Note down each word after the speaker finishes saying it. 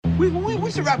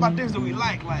We should rap about things that we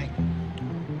like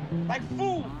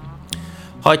food.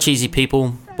 Hi cheesy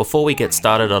people, before we get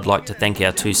started I'd like to thank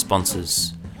our two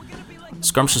sponsors.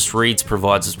 Scrumptious Reads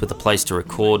provides us with a place to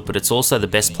record, but it's also the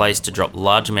best place to drop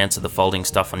large amounts of the folding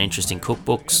stuff on interesting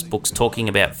cookbooks, books talking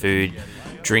about food,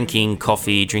 drinking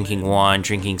coffee, drinking wine,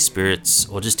 drinking spirits,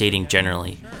 or just eating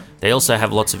generally. They also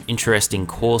have lots of interesting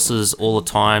courses all the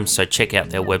time, so check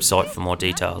out their website for more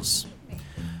details.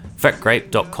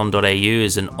 Fatgrape.com.au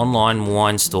is an online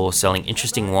wine store selling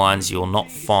interesting wines you will not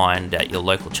find at your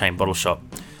local chain bottle shop.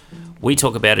 We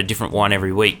talk about a different wine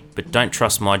every week, but don't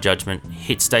trust my judgment.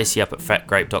 Hit Stacey up at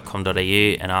fatgrape.com.au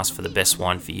and ask for the best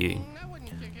wine for you.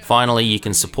 Finally, you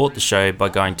can support the show by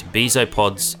going to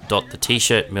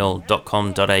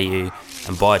bezopods.thetshirtmill.com.au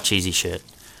and buy a cheesy shirt.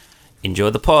 Enjoy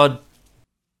the pod!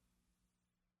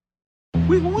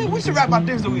 We should rap about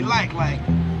things that we like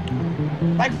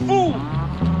food.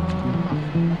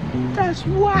 That's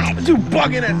why. You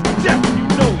bugging as death, you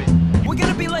know it. We're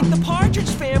gonna be like the Partridge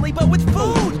Family, but with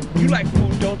food. You like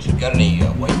food, don't you? Got any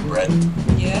white bread?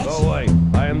 Yes. Go away.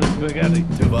 I am the spaghetti.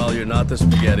 Duval, you're not the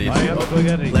spaghetti. I am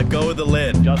spaghetti. Let go of the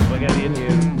lid. Just spaghetti in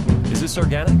here. Is this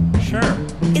organic? Sure.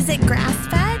 Is it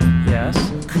grass-fed? Yes.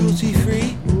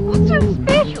 Cruelty-free? What's so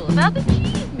special about the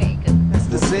cheesemaker? As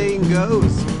the saying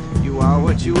goes, you are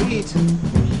what you eat.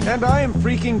 And I am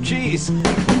freaking cheese.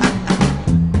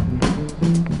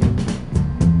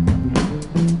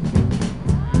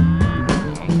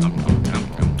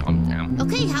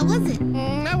 Okay, how was it?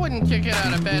 I wouldn't kick it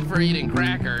out of bed for eating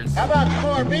crackers. How about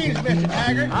corned beans, Mr.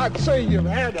 Taggart? I'd say you've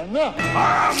had enough.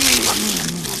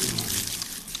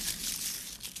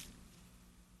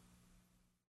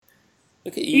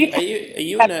 Look at you. Are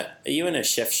you in a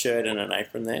chef shirt and an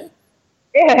apron there?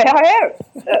 Yeah, I am.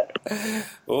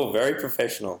 Oh, very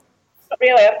professional.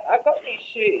 Really, I've got these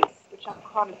shoes, which I'm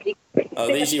kind of big. Oh,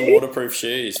 these are your waterproof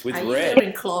shoes with Are you red.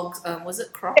 wearing clogs? Was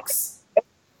it Crocs?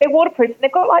 They're waterproof, and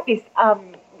they've got like this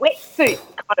wetsuit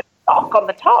kind of sock on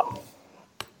the top.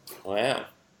 Wow.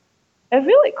 They're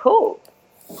really cool.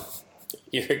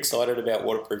 You're excited about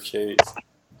waterproof shoes.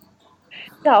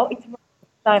 No, it's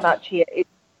so much here. It's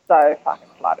so fucking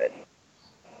flooded.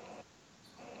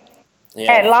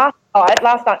 Yeah. And last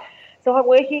night, so I'm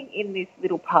working in this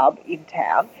little pub in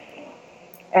town,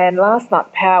 and last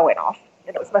night power went off,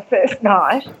 and it was my first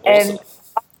night, and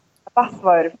a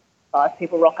busload of 5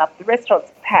 people rock up. The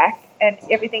restaurant's packed, and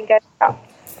everything goes up.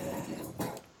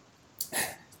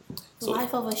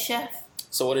 Life of a chef.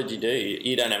 So what did you do?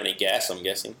 You don't have any gas, I'm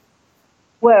guessing.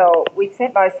 Well, we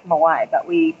sent most of them away, but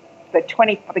the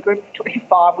group of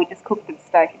 25, we just cooked them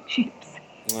steak and chips.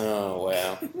 Oh,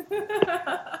 wow.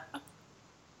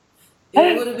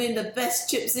 It would have been the best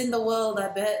chips in the world, I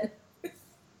bet.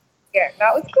 Yeah,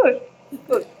 that was good. It was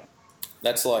good.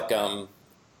 That's like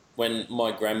when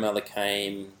my grandmother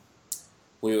came,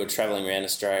 we were travelling around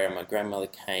Australia, and my grandmother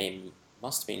came,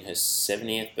 must have been her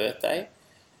 70th birthday,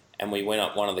 and we went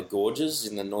up one of the gorges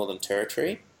in the Northern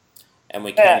Territory, and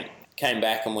we came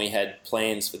back and we had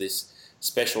plans for this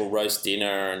special roast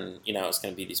dinner, and it was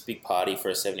going to be this big party for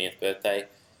her 70th birthday,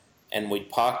 and we'd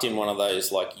parked in one of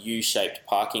those like U-shaped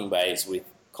parking bays with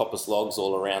coppice logs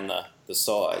all around the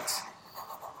sides,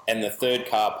 and the third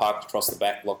car parked across the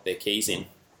back locked their keys in.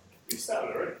 We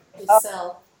started already. They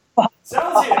sell.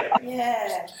 Sounds here.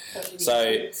 Yeah.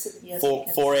 So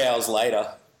 4 hours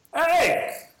later,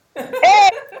 Hey! Hey,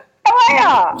 how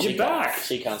are You're back.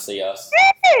 she can't see us. you?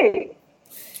 Hey.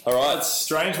 All right. It's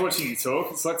strange watching you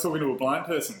talk. It's like talking to a blind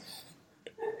person.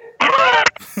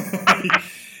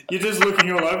 You're just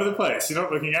looking all over the place. You're not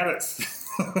looking at us.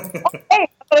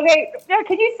 Okay. No,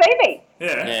 can you see me?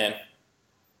 Yeah. Yeah,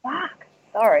 Fuck.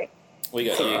 Sorry. we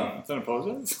got you. Don't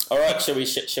apologise. All right, shall we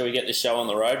get the show on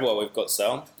the road while we've got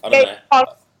Sal? I don't know.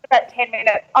 About 10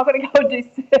 minutes. I've got to go and do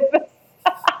service.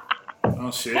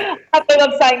 Oh, shit. I think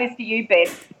I'm saying this to you, Ben.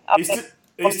 Are you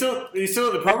still at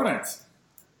the Provenance?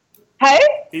 Hey?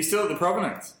 Are you still at the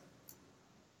Provenance?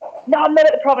 No, I'm not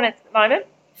at the Provenance at the moment.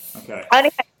 Okay. I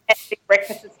only have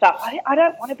breakfast and stuff. I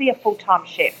don't want to be a full-time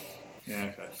chef.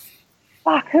 Yeah, okay.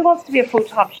 Fuck, who wants to be a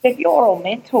full-time chef? You're all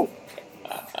mental.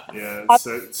 Yeah,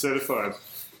 certified.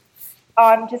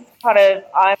 I'm just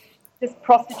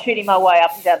prostituting my way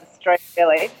up and down the street,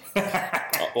 really.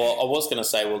 Well, I was going to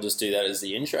say we'll just do that as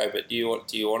the intro, but do you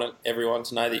want everyone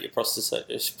to know that you're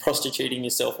prostituting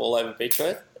yourself all over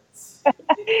Beachworth?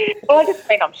 Well, I just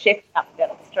mean I'm chefing up and down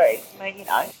the street. I mean,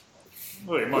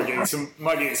 Well, you might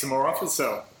get you some more offers,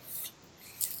 so.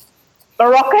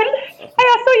 Moroccan? Hey,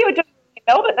 I saw you were doing it in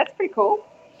Melbourne. That's pretty cool.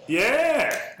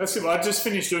 Yeah, that's it. I just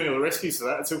finished doing all the recipes for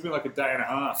that. It took me like a day and a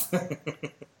half.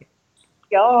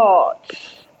 God.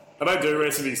 I don't do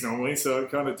recipes normally, so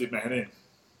it kind of did my head in.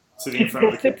 Sitting in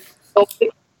front of the cook.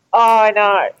 Oh, I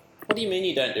know. What do you mean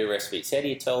you don't do recipes? How do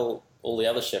you tell all the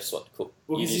other chefs what to cook?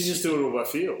 Well, because you just do it all by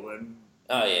feel and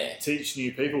teach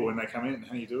new people when they come in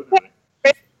how you do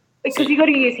it. Because you've got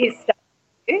to use his stuff.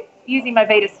 Using my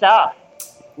Vita stuff.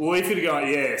 Well, if you're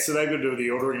going, so they've got to do the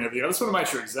ordering and everything. I just want to make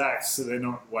sure exact so they're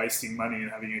not wasting money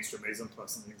and having extra mise en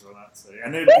place and things like that. So,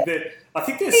 and I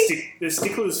think they're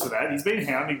sticklers for that. He's been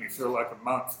hounding me for like a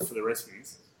month for the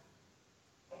recipes.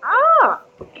 Ah.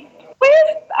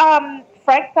 Where's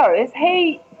Frank though? Is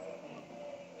he...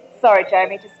 Sorry,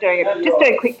 Jamie, just doing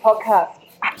a quick podcast.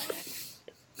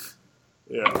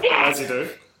 Yeah, as you do.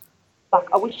 Fuck,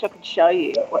 I wish I could show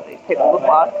you what these people look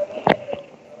like.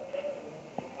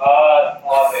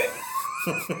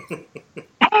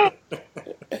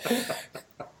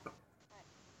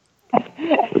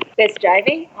 There's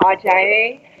Jamie. Hi,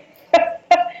 Jamie.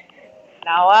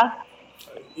 Noah.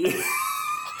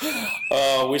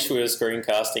 Oh, I wish we were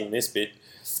screencasting this bit.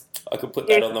 I could put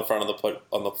that on the front of the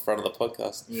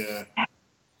podcast. Yeah.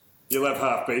 You'll have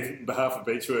half a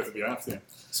beach worth if you have to.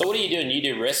 So what are you doing? You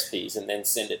do recipes and then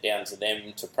send it down to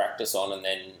them to practice on, and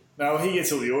then... No, he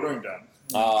gets all the ordering done.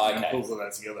 Oh, okay. And pulls all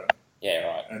that together. Yeah,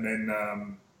 right. And then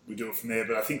we do it from there.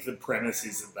 But I think the premise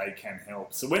is that they can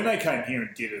help. So when they came here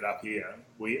and did it up here,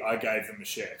 I gave them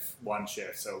one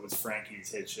chef. So it was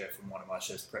Frankie's head chef and one of my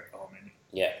chefs prepped the whole menu.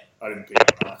 Yeah. I didn't pick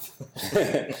it up.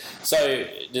 So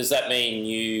does that mean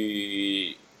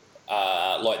you...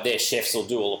 like their chefs will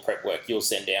do all the prep work. You'll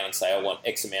send down and say, I want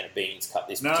X amount of beans, cut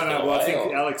this particular way. I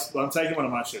think Alex, I'm taking one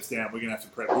of my chefs down. We're going to have to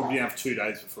prep. We'll be down for 2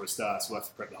 days before it starts. We'll have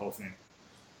to prep the whole thing.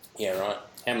 Yeah, right.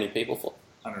 How many people for?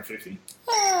 150.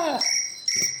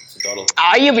 It's a doddle.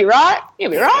 Oh, you'll be right.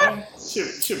 You'll be right.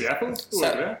 Should be apples.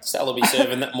 Sal will be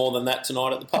serving that more than that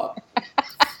tonight at the pub.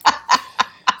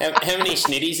 How many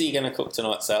schnitties are you going to cook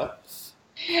tonight, Sal?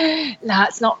 No,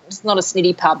 it's not a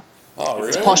snitty pub. Oh, really?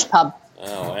 It's a posh pub.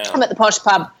 Oh, wow. I'm at the posh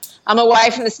pub. I'm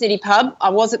away from the snitty pub. I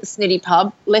was at the snitty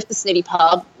pub, left the snitty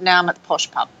pub. Now I'm at the posh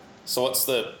pub. So what's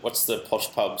the posh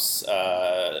pub's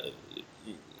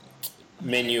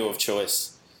menu of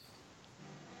choice?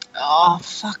 Oh,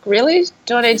 fuck, really?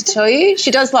 Do I need to tell you?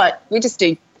 She does we just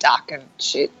do duck and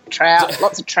shit, trout,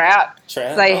 lots of trout.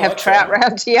 Trout? They have trout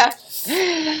around here.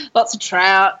 Lots of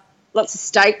trout, lots of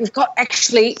steak. We've got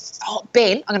actually,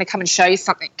 Ben, I'm going to come and show you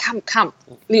something. Come.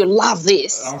 You'll love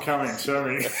this. I'm coming, show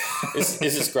me. This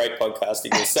is great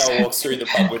podcasting. Sal walks through the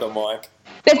pub with a mic.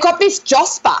 They've got this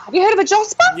Josper. Have you heard of a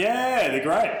Josper? Yeah, they're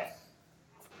great.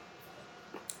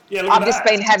 Yeah, look I've at just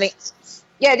that. been having...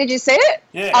 Yeah, did you see it?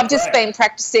 Yeah, I've just been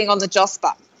practicing on the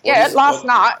Josper. Last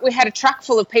night we had a truck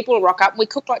full of people rock up and we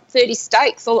cooked 30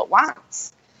 steaks all at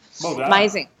once. Well done.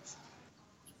 Amazing.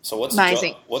 So what's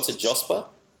Amazing. What's a Josper?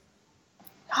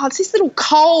 Oh, it's this little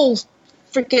coal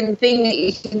freaking thing that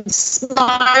you can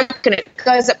smoke and it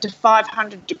goes up to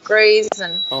 500 degrees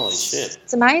and... Holy shit.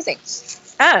 It's amazing.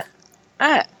 It's like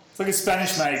a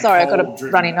Spanish-made Sorry, I got a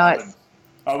coal-driven runny oven. nose.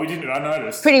 Oh, we didn't. I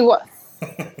noticed. Pretty what?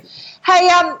 Hey,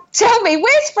 tell me,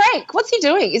 where's Frank? What's he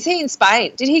doing? Is he in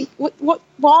Spain? Did he?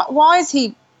 Why is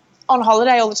he on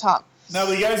holiday all the time? No,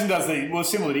 but he goes and does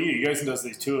similar to you. He goes and does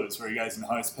these tours where he goes and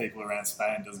hosts people around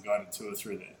Spain, does a guided tour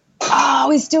through there. Oh,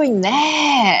 he's doing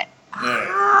that. Yeah.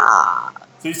 Ah.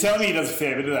 So he's telling me he does a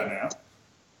fair bit of that now.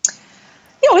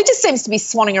 Yeah, well, he just seems to be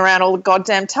swanning around all the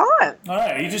goddamn time. Oh,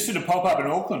 yeah. He just did a pop-up in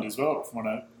Auckland as well, from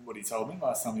what he told me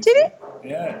last time he was Did here.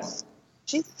 Yeah.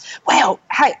 Jeez. Well,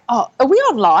 hey, are we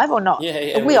on live or not?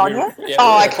 Yeah. Are we on yet? Yeah,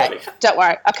 oh, okay. Don't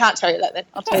worry. I can't tell you that then.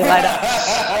 I'll tell you later.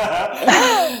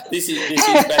 This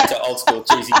is back to old school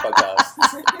cheesy podcast.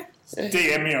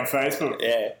 DM me on Facebook.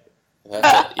 Yeah.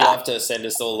 You'll have to send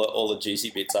us all the juicy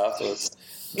bits afterwards.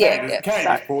 Can you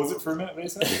just pause it for a minute,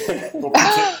 Lisa?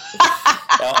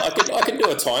 I can do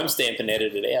a timestamp and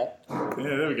edit it out.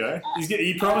 Yeah, there we go.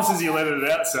 He promises he'll edit it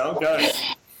out, Sal. Go.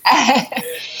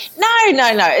 No.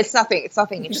 It's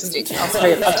nothing interesting. I'll tell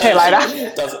you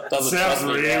later. Doesn't sounds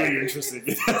really interesting.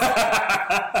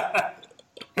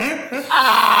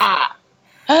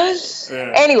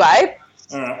 Anyway.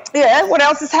 All right. Yeah. What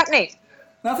else is happening?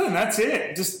 Nothing. That's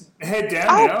it. Just head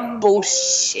down now.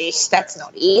 Bullshit. That's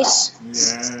not it.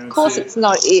 Yeah. Of course, it's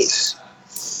not it.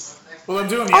 Well, I'm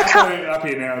doing the Apple up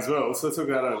here now as well, so let's talk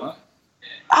that over.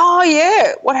 Oh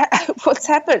yeah. What's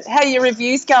happened? How are your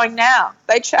reviews going now?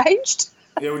 They changed?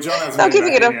 Yeah, well, John hasn't They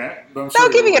were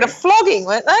giving it a flogging,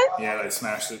 weren't they? Yeah, they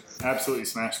smashed it. Absolutely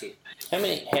smashed it. How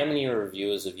many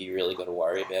reviewers have you really got to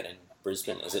worry about in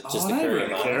Brisbane? Is it just I a don't courier really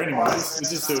market? care anymore. You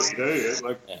just do what you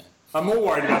do. I'm more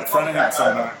worried about the front of house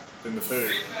than the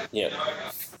food. Yeah.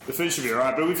 The food should be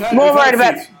alright, but we've had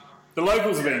The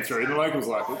locals have been through. The locals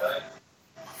like it.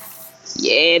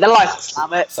 Yeah, the locals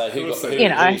love it. So who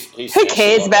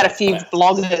cares about a few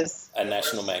bloggers? A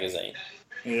national magazine.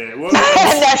 Yeah, well,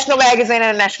 a national magazine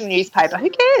and a national newspaper. Who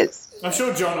cares? I'm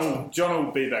sure John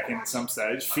will be back in at some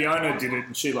stage. Fiona did it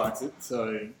and she likes it,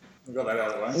 so we got that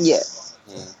out of the way. Yeah.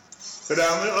 But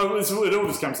it all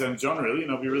just comes down to John, really,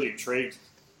 and I'll be really intrigued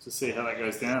to see how that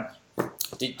goes down.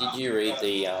 Did you read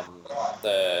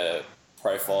the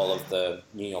profile of the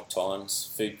New York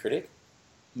Times food critic?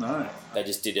 No. They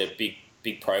just did a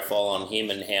big profile on him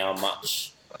and how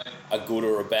much a good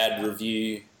or a bad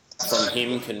review from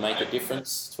him can make a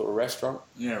difference to a restaurant.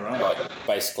 Yeah, right. Like,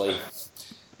 basically,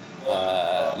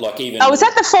 even... Oh, was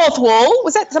that the fourth wall?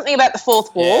 Was that something about the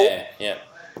fourth wall? Yeah.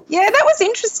 Yeah, that was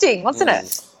interesting, wasn't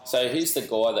it? So who's the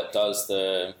guy that does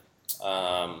the...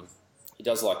 he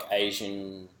does like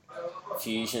Asian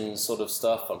fusion sort of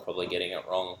stuff. I'm probably getting it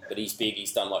wrong. But he's big.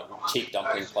 He's done like cheap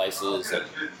dumpling places. And,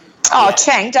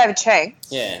 David Chang.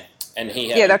 Yeah. And he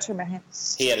had, that's from him.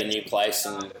 He had a new place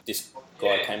and this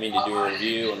guy came in to do a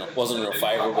review and it wasn't real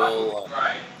favourable.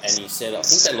 And he said, I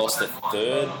think they lost a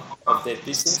third of their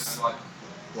business.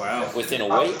 Wow. Within a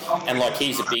week. And like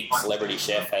he's a big celebrity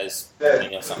chef, has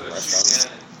 20 or something restaurants.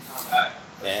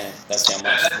 Yeah, that's how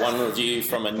much. One review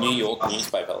from a New York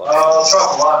newspaper. Like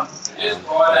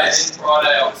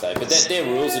but their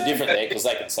rules are different there because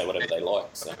they can say whatever they like.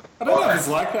 So. I don't know if it's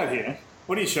like that here.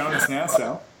 What are you showing us now,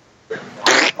 Sal?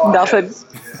 Nothing.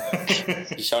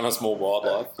 You're showing us more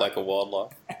wildlife, local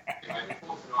wildlife.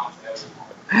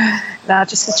 Nah,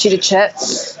 just for chitter chat.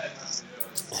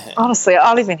 Honestly,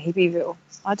 I live in Hippieville.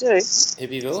 I do.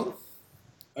 Hippieville?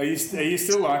 Are you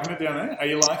still liking it down there? Are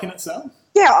you liking it, Sal?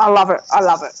 Yeah, I love it. I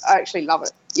actually love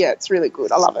it. Yeah, it's really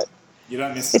good. I love it. You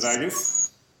don't miss Vegas?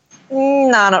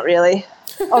 No, not really.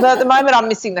 Although at the moment I'm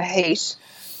missing the heat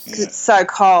because it's so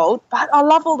cold. But I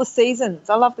love all the seasons.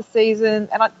 I love the season,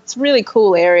 and it's a really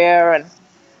cool area. And,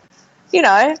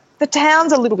 the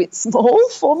town's a little bit small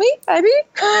for me, maybe.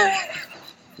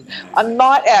 I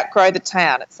might outgrow the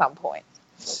town at some point,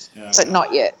 but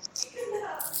not yet.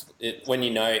 When you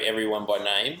know everyone by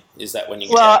name, is that when you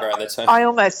can outgrow the town? I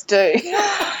almost do.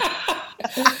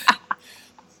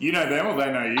 You know them or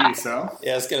they know you, Sal?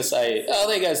 Yeah, I was going to say,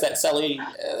 there goes that Sally.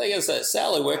 There goes that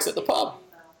Sal who works at the pub.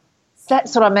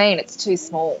 That's what I mean. It's too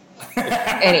small.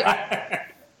 Anyway.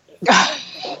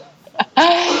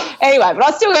 But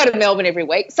I still go to Melbourne every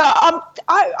week. So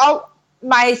I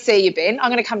may see you, Ben.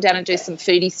 I'm going to come down and do some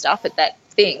foodie stuff at that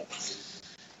thing.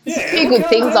 There's a few good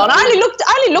things on. I only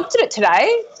looked at it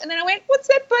today, and then I went, "What's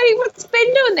that, buddy? What's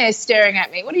Ben doing there, staring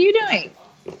at me? What are you doing?"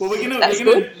 Well, we're gonna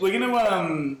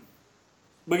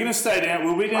stay down.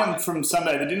 We'll be down from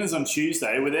Sunday. The dinner's on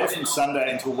Tuesday. We're there from Sunday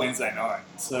until Wednesday night.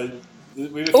 So we've got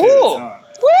a bit of time.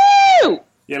 Woo!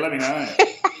 Yeah, let me know.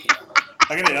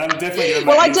 I'm definitely gonna.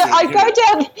 Well, I go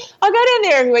down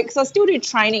there every week because I still do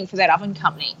training for that oven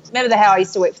company. Remember how I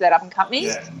used to work for that oven company?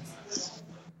 Yeah.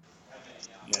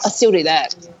 I still do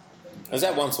that. Is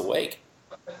that once a week?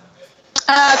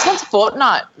 It's once a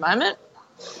fortnight at the moment.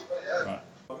 Right.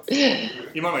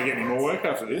 You might not get any more work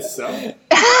after this, so.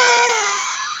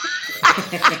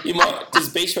 You might. Does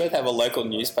Beechworth have a local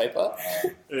newspaper?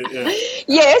 Yeah.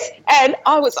 Yes, and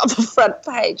I was on the front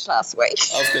page last week.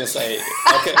 I was going to say,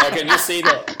 I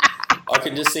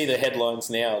can just see the headlines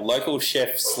now. Local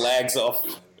chef slags off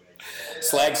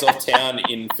town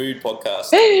in food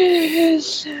podcast.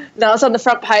 No, I was on the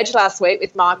front page last week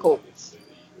with Michael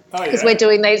because we're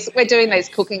doing these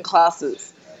cooking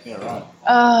classes. Yeah, right.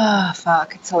 Oh,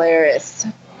 fuck, it's hilarious.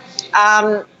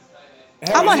 I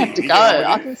might have to go.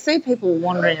 I can see people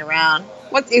wandering around.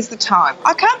 What is the time?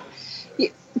 I can't.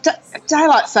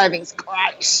 Daylight savings,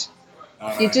 great.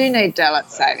 You do need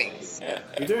daylight savings. Yeah,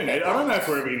 you do need. I don't know if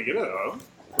we're ever going to get it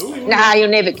though. Nah, you'll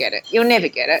never get it. You'll never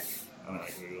get it. I don't know.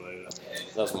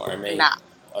 Doesn't worry me. Nah.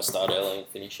 I start early and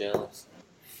finish early.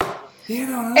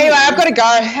 Anyway, I've got to go.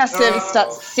 Our service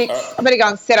starts at 6. right. I better go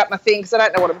and set up my thing because I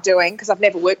don't know what I'm doing because I've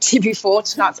never worked here before.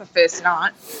 Tonight's my first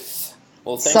night.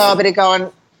 Well, So I better go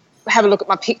and have a look at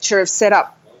my picture of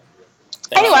setup.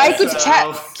 Anyway, good to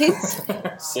chat, kids.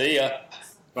 See ya.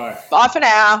 Bye. Bye for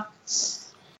now.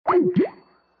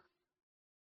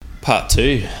 Part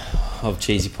 2 of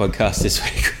Cheesy Podcast this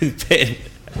week with Ben.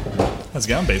 How's it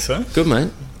going, B-Sir? Good,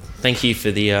 mate. Thank you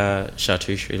for the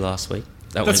charcuterie last week.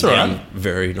 That's went down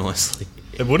very nicely.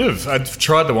 It would have. I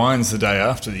tried the wines the day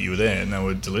after that you were there, and they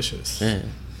were delicious. Yeah,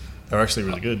 they were actually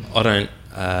really good. I'm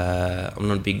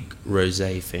not a big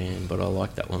rosé fan, but I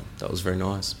like that one. That was very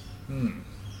nice. No,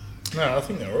 I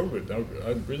think they were all good.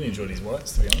 I really enjoyed his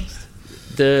whites, to be honest.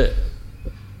 The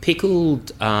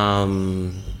pickled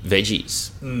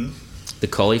veggies The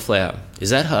cauliflower.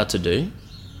 Is that hard to do?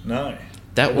 No.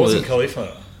 That it wasn't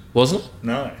cauliflower. Wasn't it?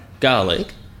 No.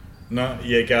 Garlic. No.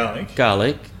 Yeah, garlic.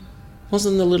 Garlic.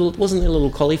 Wasn't there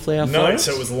little cauliflower No, flowers?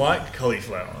 so it was like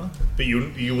cauliflower, but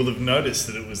you will have noticed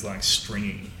that it was like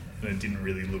stringy and it didn't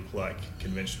really look like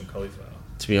conventional cauliflower.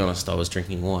 To be honest, I was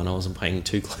drinking wine. I wasn't paying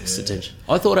too close attention.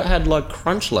 I thought it had like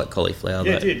crunch like cauliflower.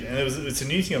 Yeah, it did. And it's a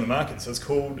new thing on the market. So it's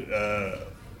called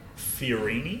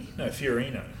Fiorino.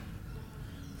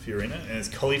 And it's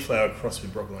cauliflower crossed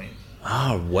with broccolini.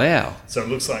 Oh, wow. So it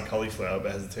looks like cauliflower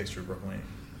but has the texture of broccolini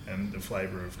and the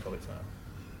flavour of cauliflower.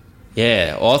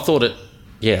 Yeah, I thought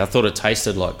it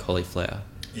tasted like cauliflower.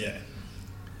 Yeah.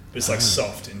 But it's like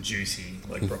soft and juicy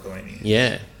like broccolini.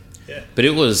 Yeah. Yeah. But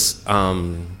it was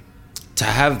to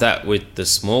have that with the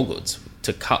small goods,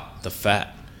 to cut the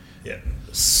fat. Yeah.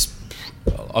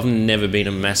 I've never been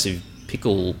a massive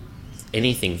pickle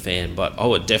anything fan, but I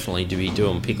would definitely be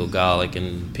doing pickled garlic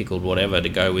and pickled whatever to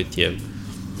go with your... Yeah,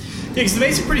 because the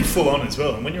meats are pretty full on as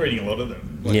well, and when you're eating a lot of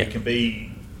them, like it can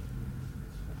be,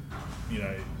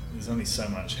 there's only so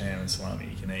much ham and salami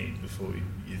you can eat before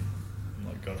you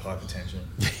like got hypertension.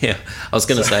 Yeah, I was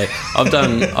going to say I've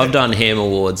done ham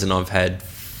awards and I've had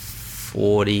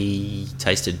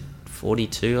tasted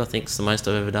 42. I think is the most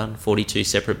I've ever done. 42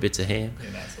 separate bits of ham. Yeah,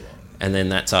 that's a lot. And then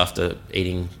that's after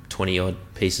eating 20 odd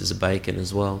pieces of bacon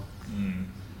as well. Yeah.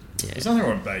 There's nothing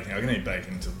wrong with bacon. I can eat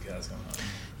bacon until the cows come home.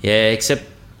 Yeah, except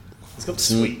it's got the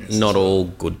sweetness. Not all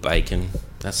good bacon.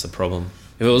 That's the problem.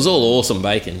 If it was all awesome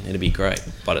bacon, it'd be great,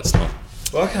 but it's not.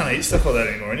 Well, I can't eat stuff like that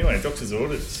anymore anyway. Doctor's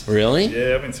orders. Really?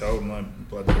 Yeah, I've been told my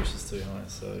blood pressure's too high,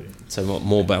 So what,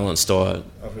 more balanced diet?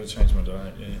 I've got to change my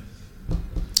diet, yeah.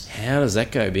 How does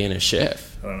that go being a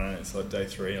chef? I don't know, it's like day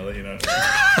 3, I'll let you know.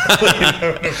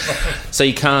 So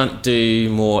you can't do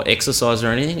more exercise or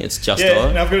anything? It's just diet?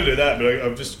 Yeah, no, I've got to do that, but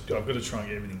I've got to try and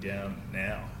get everything down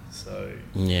now. So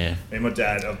yeah. I mean, my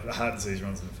dad, heart disease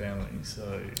runs in the family,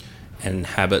 so... And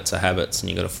habits are habits, and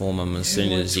you got to form them as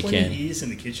soon as you can. 20 years in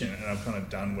the kitchen, and I've kind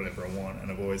of done whatever I want,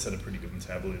 and I've always had a pretty good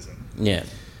metabolism. Yeah.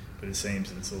 But it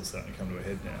seems that it's all starting to come to a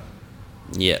head now.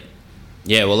 Yeah.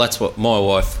 Yeah, well, that's what... My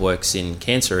wife works in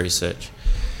cancer research,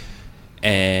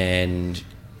 and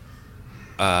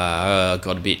I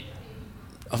got a bit...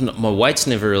 my weight's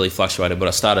never really fluctuated, but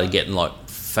I started getting, like,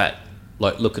 fat,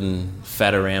 like, looking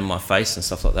fat around my face and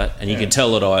stuff like that. And you can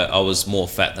tell that I was more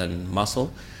fat than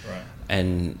muscle. Right.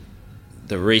 And...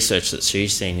 the research that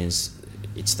she's seen is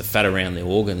it's the fat around the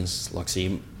organs. Like,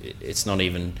 so it's not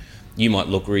even... You might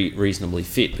look reasonably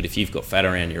fit, but if you've got fat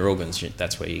around your organs,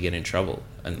 that's where you get in trouble.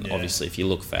 And obviously, if you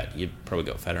look fat, you've probably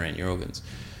got fat around your organs.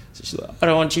 So she's like, I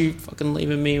don't want you fucking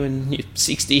leaving me when you're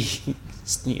 60.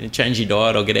 Change your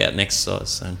diet, I'll get out and exercise.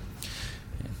 So,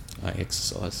 yeah, I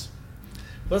exercise.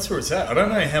 Well, that's where it's at. I don't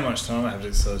know how much time I have to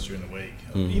exercise during the week.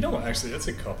 You know what? Actually, that's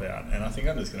a cop-out, and I think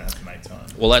I'm just going to have to make time.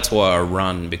 Well, that's why I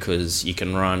run, because you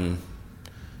can run,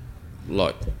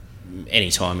 like,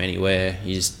 anytime, anywhere.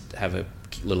 You just have a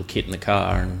little kit in the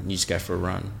car and you just go for a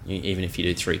run. Even if you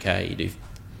do 3K, you do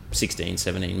 16,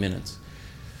 17 minutes.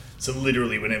 So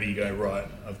literally whenever you go, right,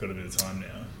 I've got a bit of time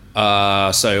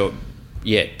now. So,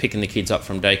 yeah, picking the kids up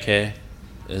from daycare,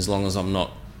 as long as I'm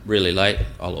not really late,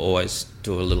 I'll always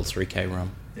do a little 3K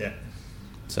run. Yeah.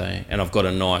 So, and I've got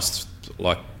a nice,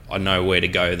 like, I know where to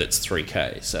go that's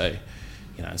 3K. So,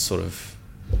 it's sort of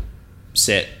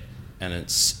set, and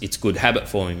it's good habit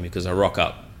for me because I rock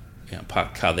up,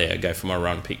 park the car there, go for my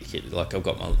run, pick the kid. Like, I've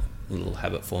got my little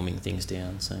habit forming things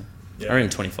down. So, I ran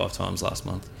 25 times last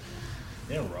month.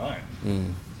 Yeah, right.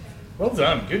 Well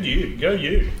done. Good you. Go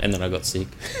you. And then I got sick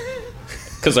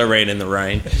because I ran in the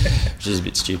rain, which is a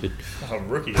bit stupid. Oh,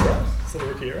 rookie error. Is that a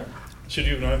rookie error? Should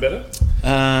you have known better?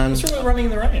 What's wrong with running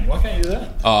in the rain? Why can't you do that?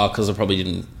 Oh, because I probably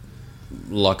didn't,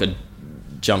 I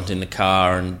jumped in the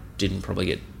car and didn't probably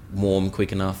get warm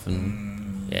quick enough.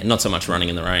 And yeah, not so much running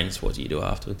in the rain, it's what do you do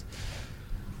afterwards.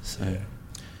 So,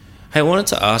 hey, I wanted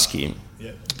to ask you,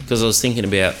 because I was thinking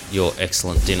about your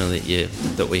excellent dinner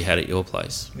that we had at your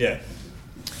place. Yeah.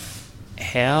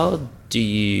 How do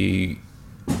you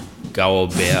go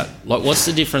about, like, what's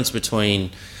the difference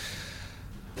between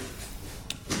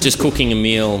just cooking a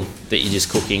meal that you're just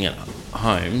cooking at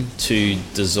home to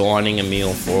designing a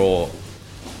meal for,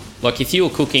 like, if you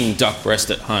were cooking duck breast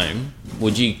at home,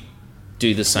 would you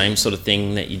do the same sort of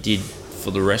thing that you did for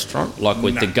the restaurant, like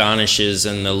with the garnishes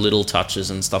and the little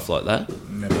touches and stuff like that?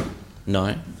 Never.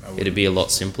 No? It'd be a lot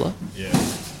simpler? Yeah.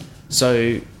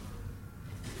 So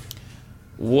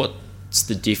what's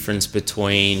the difference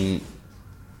between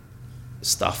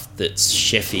stuff that's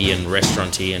chefy and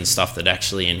restauranty and stuff that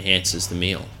actually enhances the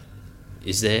meal?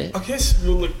 Is there? I guess,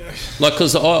 well, look... Like,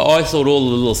 because I thought all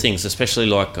the little things, especially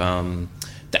like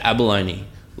the abalone,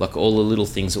 like all the little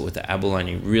things that with the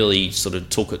abalone really sort of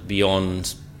took it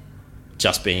beyond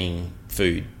just being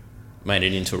food, made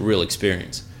it into a real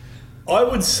experience. I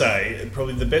would say,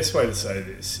 probably the best way to say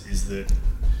this is that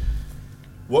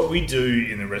what we do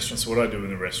in the restaurant, so what I do in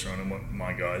the restaurant and what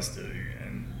my guys do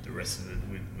and the rest of it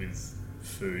with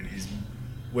food is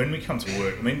when we come to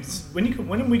work, I mean,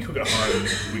 when we cook at home,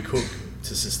 we cook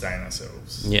to sustain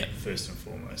ourselves, first and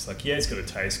foremost. Like, yeah, it's got to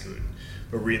taste good,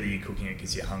 but really you're cooking it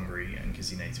because you're hungry and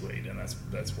because you need to eat, and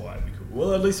that's why we cook.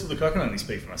 Well, at least, look, I can only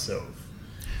speak for myself,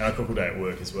 and I cook all day at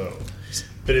work as well.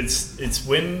 But it's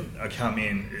when I come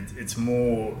in, it's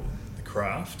more the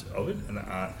craft of it and the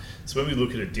art. So when we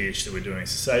look at a dish that we're doing,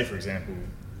 so say, for example,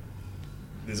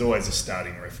 there's always a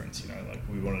starting reference, like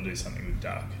we want to do something with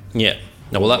duck. Yeah.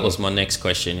 No, well, that was my next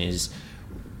question is,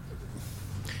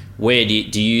 where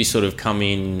do you sort of come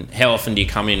in, how often do you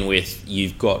come in with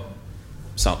you've got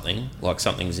something, like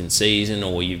something's in season,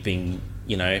 or you've been,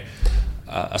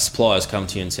 a supplier's come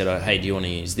to you and said, oh, hey, do you want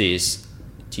to use this?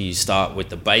 Do you start with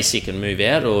the basic and move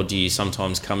out, or do you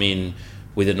sometimes come in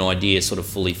with an idea sort of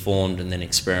fully formed and then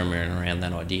experiment around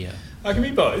that idea? I can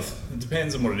be both. It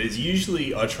depends on what it is.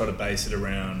 Usually I try to base it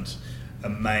around a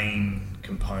main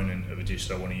component of a dish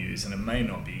that I want to use, and it may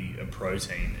not be a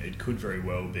protein. It could very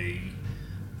well be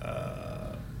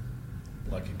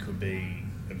it could be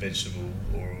a vegetable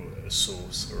or a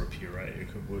sauce or a puree. It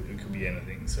could be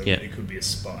anything. So it could be a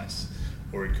spice,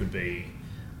 or it could be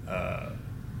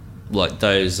like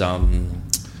those the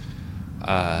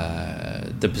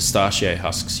pistachio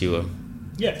husks you were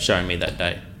showing me that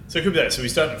day. So it could be that. So you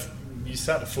start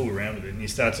to fool around with it, and you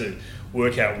start to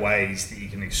work out ways that you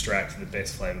can extract the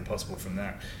best flavour possible from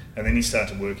that, and then you start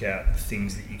to work out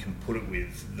things that you can put it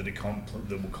with that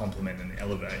will complement and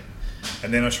elevate.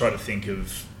 And then I try to think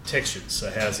of textures.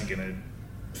 So how's it going to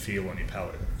feel on your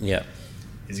palate? Yeah.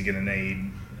 Is it going to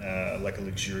need like a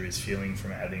luxurious feeling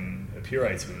from adding a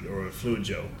puree to it, or a fluid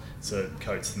gel, so it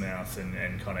coats the mouth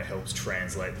and kind of helps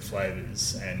translate the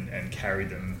flavours and carry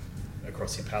them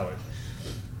across your palate?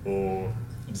 Or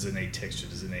does it need texture?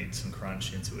 Does it need some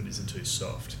crunch into it? Is it too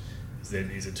soft? Is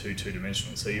it too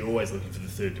two-dimensional? So you're always looking for the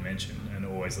third dimension, and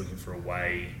always looking for a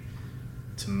way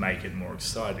to make it more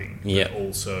exciting. But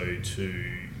also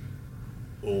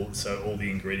all the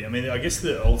ingredients. I mean, I guess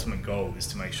the ultimate goal is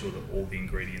to make sure that all the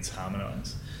ingredients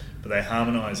harmonise, but they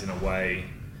harmonise in a way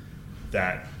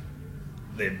that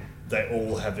they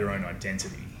all have their own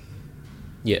identity.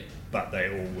 Yeah. But they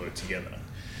all work together.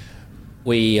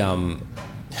 We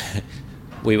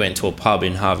went to a pub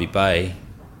in Hervey Bay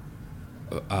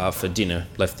for dinner,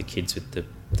 left the kids with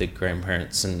the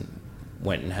grandparents and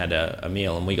went and had a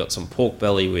meal, and we got some pork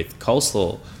belly with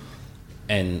coleslaw,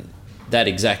 and that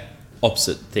exact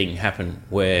opposite thing happened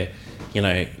where,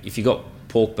 if you got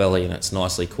pork belly and it's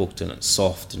nicely cooked and it's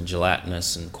soft and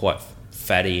gelatinous and quite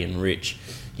fatty and rich,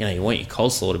 you want your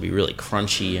coleslaw to be really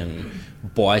crunchy and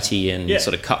bitey and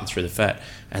sort of cutting through the fat,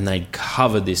 and they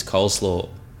covered this coleslaw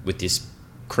with this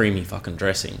creamy fucking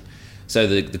dressing. So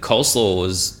the coleslaw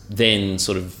was then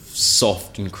sort of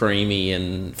soft and creamy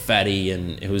and fatty,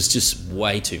 and it was just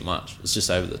way too much. It was just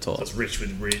over the top. So it's rich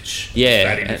with rich,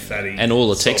 fatty with fatty. And all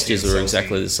the textures were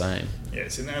exactly the same.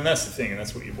 Yes, and that's the thing, and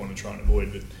that's what you want to try and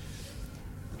avoid. But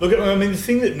look, I mean, the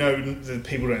thing that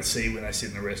people don't see when they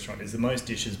sit in a restaurant is the most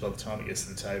dishes, by the time it gets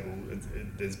to the table,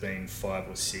 there's been 5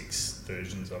 or 6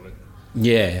 versions of it.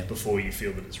 Yeah. Before you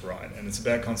feel that it's right, and it's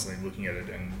about constantly looking at it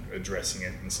and addressing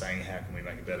it and saying how can we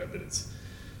make it better. But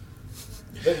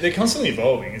they're constantly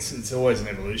evolving. It's always an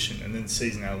evolution, and then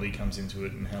seasonality comes into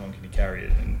it, and how long can you carry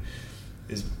it? And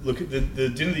look at the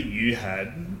dinner that you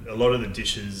had. A lot of the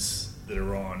dishes that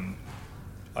are on,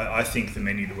 I think the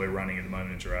menu that we're running at the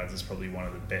moment at Gerard's is probably one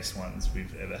of the best ones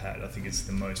we've ever had. I think it's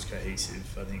the most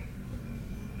cohesive. I think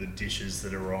the dishes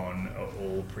that are on are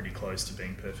all pretty close to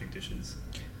being perfect dishes.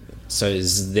 So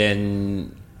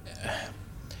then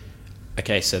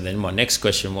my next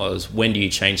question was, when do you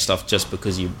change stuff just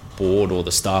because you're bored or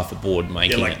the staff are bored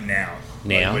making it? Now.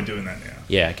 Now? Like we're doing that now.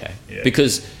 Yeah, okay. Yeah.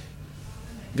 Because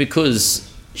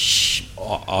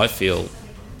I feel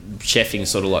chefing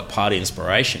sort of like party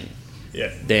inspiration.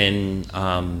 Yeah. Then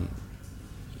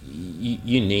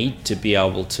you need to be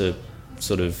able to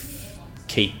sort of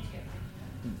keep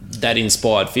that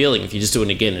inspired feeling. If you just do it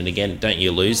again and again, don't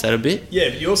you lose that a bit? Yeah,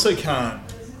 but you also can't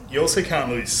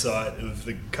lose sight of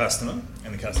the customer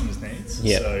and the customer's needs.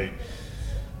 Yeah. So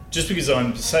just because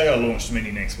say I launched a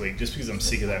menu next week, just because I'm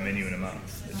sick of that menu in a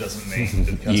month, it doesn't mean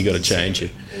that the customer's you got to change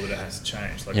it, or that it has to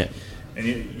change. Yeah. And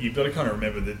you've got to kind of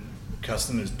remember that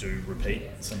customers do repeat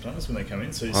sometimes when they come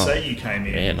in. So say you came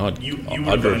in, Man, I'd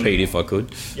would repeat if I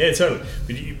could. Yeah, totally.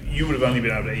 But you would have only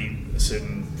been able to eat a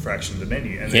certain fraction of the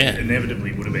menu, and Yeah. there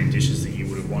inevitably would have been dishes that you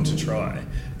would have wanted to try,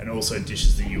 and also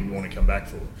dishes that you would want to come back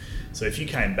for. So if you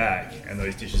came back and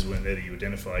those dishes weren't there that you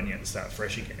identified, and you had to start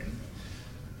fresh again,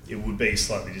 it would be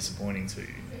slightly disappointing to you.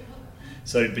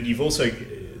 So, but you've also,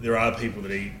 there are people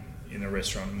that eat in a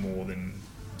restaurant more than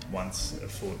once a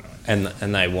fortnight.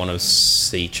 And they want to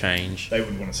see change. They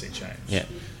would want to see change. Yeah.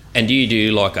 And do you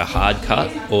do like a hard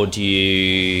cut, or do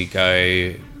you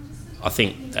go, I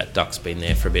think that duck's been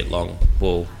there for a bit long,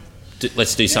 well,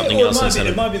 let's do something else instead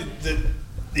of... It might be that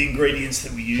the ingredients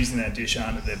that we use in that dish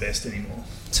aren't at their best anymore.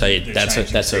 So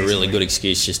that's a really good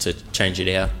excuse just to change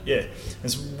it out. Yeah.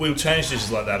 And so we'll change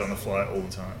dishes like that on the fly all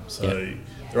the time. So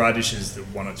there are dishes that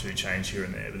one or two change here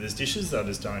and there, but there's dishes that I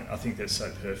just don't, I think they're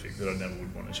so perfect that I never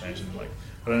would want to change them. Like,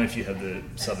 I don't know if you had the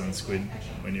southern squid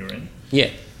when you were in. Yeah.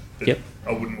 But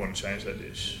I wouldn't want to change that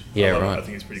dish. Yeah, right. I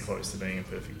think it's pretty close to being a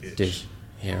perfect dish.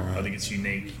 Yeah, right. I think it's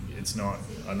unique. It's not,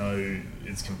 I know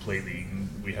it's completely,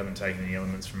 we haven't taken any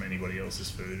elements from anybody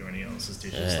else's food or any else's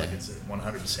dishes. Like, it's a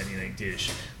 100% unique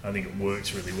dish. I think it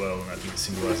works really well, and I think it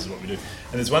symbolises what we do.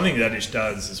 And there's one thing that dish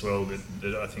does as well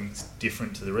that I think is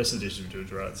different to the rest of the dishes we do at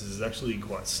Gerard's, is it's actually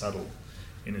quite subtle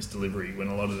in its delivery, when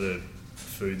a lot of the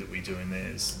food that we do in there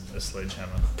is a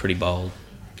sledgehammer. Pretty bold.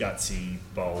 Gutsy,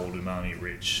 bold,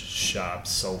 umami-rich, sharp,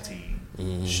 salty.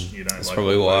 You know, that's like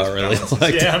probably why I really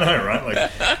like it. Yeah, I know, right? Like,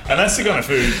 and that's the kind of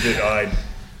food that I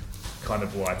kind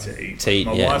of like to eat.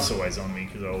 My wife's always on me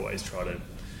because I always try to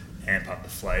amp up the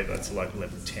flavour to like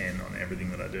level 10 on everything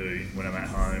that I do when I'm at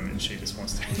home, and she just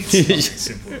wants to eat something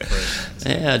simple and fresh. So.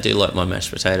 Yeah, I do like my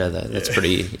mashed potato though. That's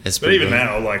pretty. That's but pretty even good.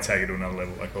 now, I'll like take it to another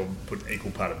level. Like, I'll put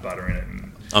equal part of butter in it.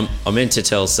 And I meant to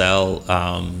tell Sal.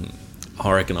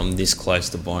 I reckon I'm this close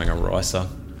to buying a ricer.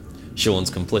 Sean's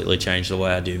completely changed the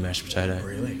way I do mashed potato.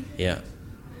 Really? Yeah.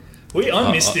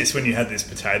 I missed this when you had this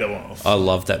potato off. I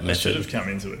love that method. I should have come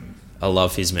into it. I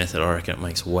love his method. I reckon it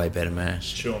makes way better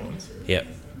mash. Sean's? Yep.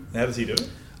 How does he do it?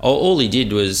 All he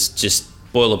did was just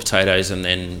boil the potatoes and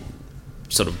then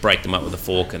sort of break them up with a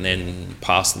fork and then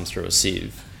pass them through a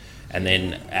sieve and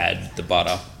then add the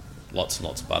butter, lots and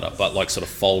lots of butter, but like sort of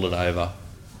fold it over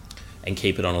and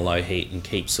keep it on a low heat and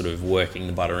keep sort of working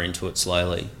the butter into it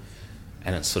slowly.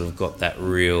 And it's sort of got that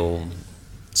real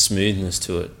smoothness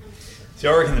to it. See,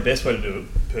 I reckon the best way to do it,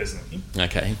 personally...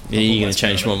 Okay, you're going to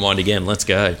change my mind again. Let's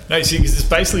go. No, see, because it's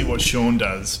basically what Sean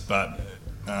does, but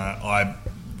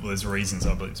there's reasons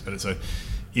I believe it's better. So,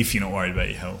 if you're not worried about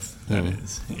your health, that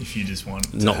is. If you just want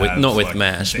to not with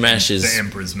mash. Mash is... the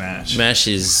Emperor's mash. Mash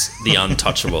is the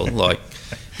untouchable. Like,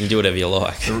 you can do whatever you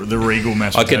like. The regal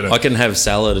mashed potato. I can have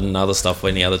salad and other stuff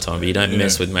any other time, but you don't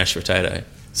mess with mashed potato.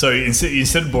 So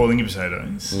instead of boiling your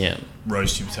potatoes,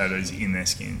 roast your potatoes in their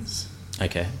skins.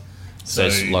 Okay. So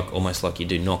it's like almost like you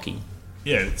do gnocchi.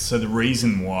 Yeah. So the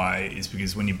reason why is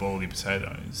because when you boil your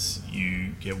potatoes,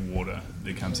 you get water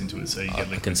that comes into it. So you get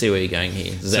liquid. I can see where you're going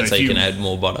here. Is that so you can add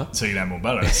more butter? So you can add more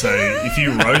butter. So if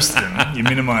you roast them, you're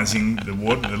minimising the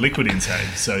liquid intake.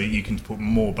 So you can put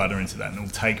more butter into that, and it'll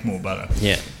take more butter.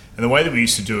 Yeah. And the way that we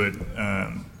used to do it.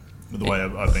 The way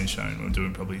I've been shown, I'm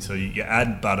doing probably. So you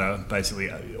add butter, basically,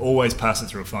 always pass it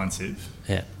through a fine sieve.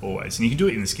 Yeah. Always. And you can do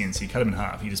it in the skin, so you cut them in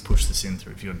half, you just push the skin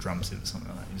through. If you've got a drum sieve or something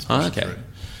like that, you just push it through.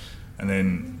 And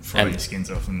then fry your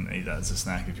skins off and eat that as a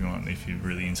snack if you want, if you're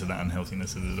really into the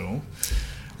unhealthiness of it all.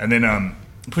 And then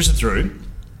push it through,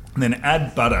 and then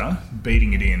add butter,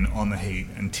 beating it in on the heat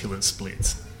until it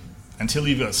splits. Until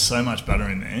you've got so much butter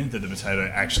in there that the potato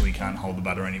actually can't hold the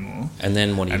butter anymore. And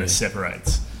then what do you do? And it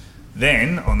separates.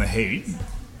 Then, on the heat,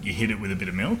 you hit it with a bit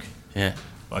of milk. Yeah.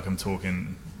 Like I'm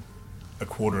talking a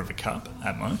quarter of a cup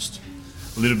at most.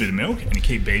 A little bit of milk, and you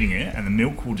keep beating it, and the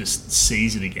milk will just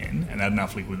seize it again and add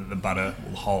enough liquid that the butter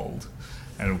will hold,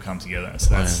 and it'll come together. So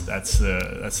that's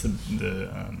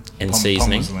the and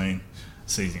seasoning. Pommes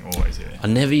seasoning always, yeah. I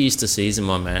never used to season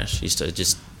my mash. I used to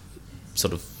just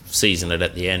sort of season it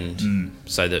at the end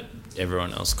so that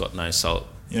everyone else got no salt.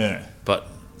 Yeah. But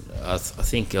I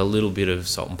think a little bit of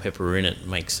salt and pepper in it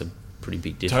makes a pretty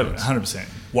big difference. Totally, 100%.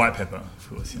 White pepper, of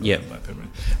course. Yeah. White pepper.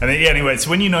 And then, anyway, so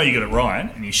when you know you got it right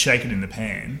and you shake it in the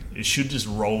pan, it should just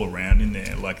roll around in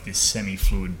there like this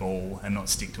semi-fluid ball and not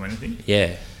stick to anything.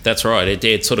 Yeah, that's right.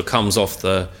 It sort of comes off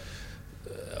the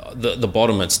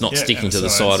bottom. It's not sticking to the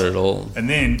side at all. And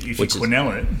then if you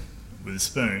quenelle it with a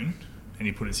spoon and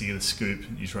you put it, so you get a scoop,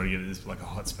 you try to get it like a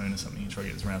hot spoon or something, you try to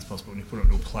get it as round as possible, and you put it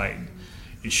into a plate.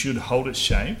 It should hold its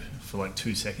shape for like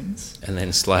 2 seconds. And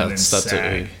then start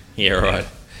to... Yeah, right.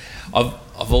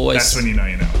 I've always... That's when you know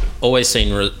you nailed it. always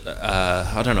seen.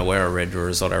 I don't know where I read a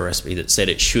risotto recipe that said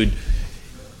it should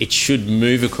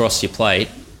move across your plate,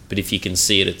 but if you can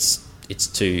see it, it's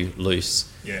too loose.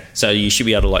 Yeah. So you should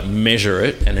be able to like measure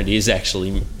it, and it is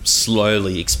actually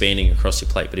slowly expanding across your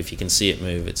plate. But if you can see it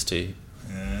move, it's too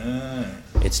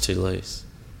loose.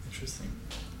 Interesting.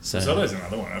 So, Risotto's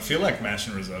another one. I feel like mash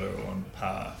and risotto are on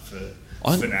par for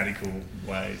fanatical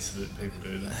ways that people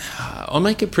do that. I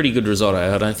make a pretty good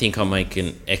risotto. I don't think I make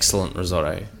an excellent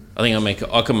risotto. I think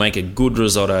I can make a good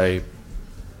risotto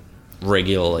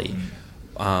regularly.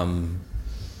 And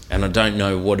I don't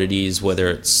know what it is, whether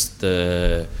it's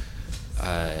the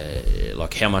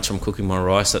like how much I'm cooking my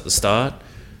rice at the start,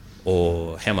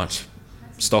 or how much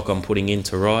stock I'm putting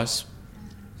into rice.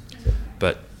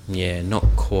 But yeah,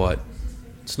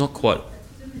 it's not quite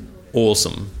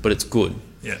awesome, but it's good.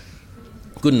 Yeah.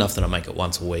 Good enough that I make it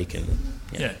once a week, and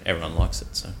everyone likes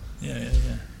it. So yeah.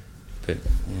 But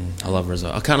I love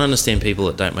risotto. I can't understand people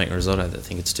that don't make risotto that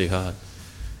think it's too hard.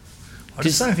 I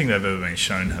just don't think they've ever been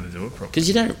shown how to do it properly. Because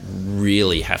you don't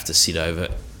really have to sit over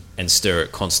and stir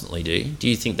it constantly, do you? Do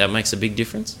you think that makes a big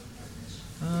difference?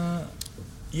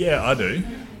 Yeah, I do.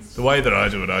 The way that I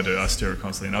do it, I stir it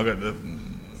constantly. And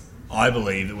I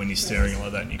believe that when you're stirring it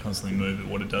like that and you constantly move it,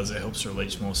 what it does, it helps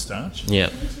release more starch. Yeah.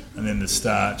 And then the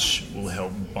starch will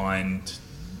help bind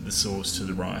the sauce to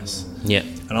the rice. Yeah.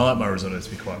 And I like my risotto to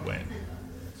be quite wet.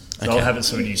 So I'll have it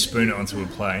so when you spoon it onto a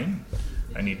plate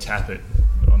and you tap it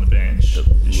on the bench, the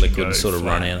liquid sort of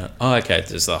run out. Oh, okay.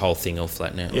 There's the whole thing all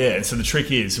flatten out. Yeah, and so the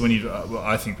trick is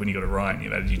I think when you got it right and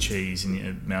you've added your cheese and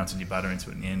you've mounted your butter into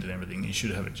it in the end and everything, you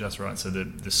should have it just right so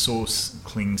the sauce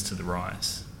clings to the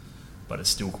rice, but it's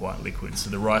still quite liquid. So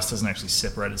the rice doesn't actually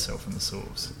separate itself from the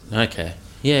sauce. Okay.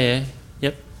 Yeah.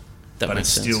 Yep. But it's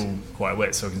still quite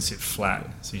wet, so it can sit flat.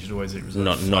 So you should always eat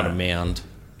risotto flat. Not a mound.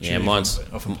 Yeah, mine's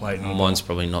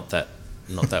probably not that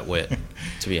wet,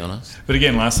 to be honest. But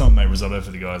again, last time I made risotto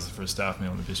for the guys for a staff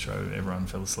meal in the bistro, everyone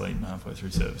fell asleep halfway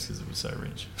through service because it was so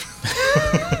rich.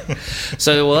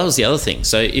 So, that was the other thing.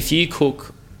 So if you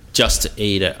cook just to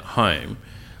eat at home,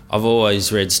 I've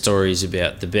always read stories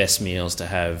about the best meals to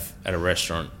have at a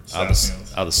restaurant are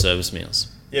the service meals.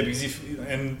 Yeah, because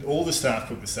and all the staff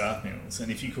cook the staff meals,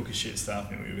 and if you cook a shit staff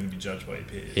meal, you're going to be judged by your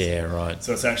peers. Yeah, right.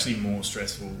 So it's actually more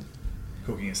stressful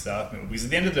cooking a staff meal, because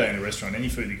at the end of the day in a restaurant, any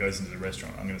food that goes into the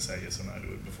restaurant, I'm going to say yes or no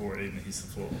to it before it even hits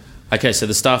the floor. Okay, so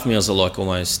the staff meals are like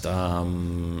almost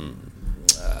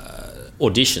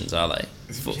auditions, are they?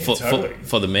 Totally.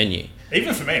 For the menu?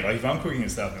 Even for me, like if I'm cooking a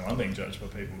staff meal, I'm being judged by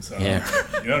people. So yeah. You know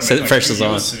what I mean? So the pressure's on.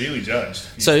 You're severely judged.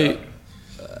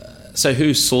 So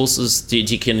who sources?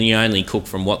 Can you only cook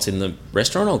from what's in the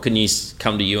restaurant, or can you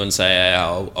come to you and say, hey,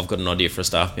 I've got an idea for a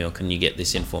staff meal, can you get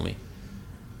this in for me?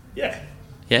 Yeah,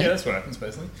 that's what happens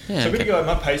basically. Yeah, so I've got a guy,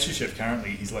 my pastry chef currently,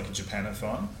 he's like a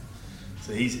Japanophile.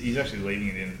 So he's actually leaving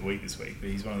at the end of the week this week, but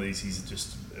he's one of these, he's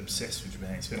just obsessed with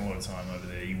Japan. He spent a lot of time over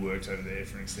there, he worked over there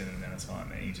for an extended amount of time,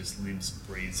 and he just lives,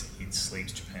 breathes, eats,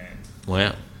 sleeps Japan.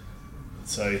 Wow.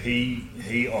 So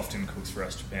he often cooks for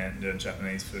us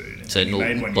Japanese food. So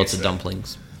lots of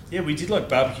dumplings. Yeah, we did like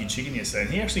barbecue chicken yesterday,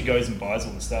 and he actually goes and buys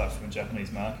all the stuff from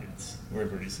Japanese markets,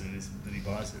 wherever it is that he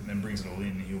buys it, and then brings it all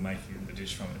in, and he'll make a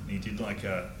dish from it. And he did like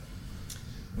it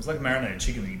was like marinated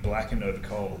chicken that he blackened over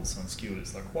coals on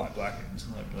skewers, like quite blackened,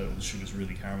 like all the sugar's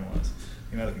really caramelised.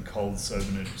 He made like a cold soba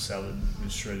noodle salad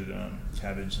with shredded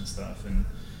cabbage and stuff, and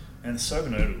the soba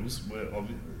noodles were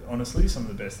honestly some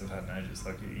of the best I've had in ages.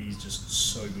 Like, he's just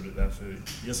so good at that food.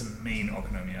 He doesn't mean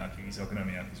okonomiyaki. His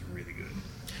okonomiyaki is really good.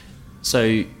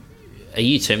 So, are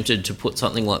you tempted to put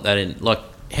something like that in? Like,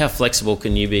 how flexible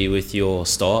can you be with your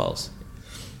styles?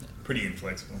 Pretty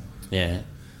inflexible. Yeah.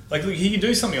 Like, look, he could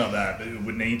do something like that, but it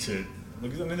would need to...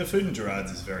 Look, I mean, the food in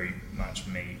Gerard's is very much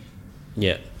meat.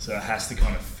 Yeah. So it has to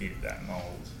kind of fit that mould.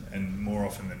 And more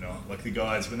often than not, like the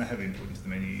guys, when they have input into the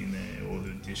menu in there or the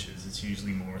dishes, it's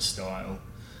usually more a style.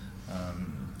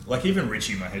 Like even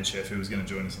Richie, my head chef, who was going to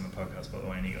join us on the podcast, by the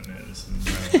way, and he got nervous and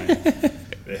ran away.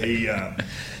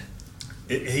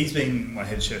 But he's been my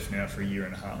head chef now for 1.5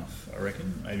 years, I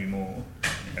reckon, maybe more.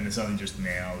 And it's only just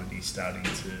now that he's starting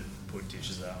to put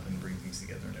dishes up and bring things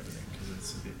together and everything, because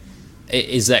it's a bit...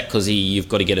 Is that because you've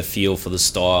got to get a feel for the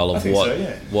style of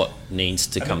what needs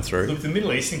to come through? Look, the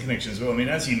Middle Eastern connection as well. I mean,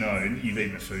 as you know, you've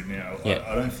eaten the food now. Yeah.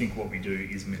 I don't think what we do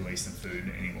is Middle Eastern food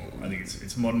anymore. I think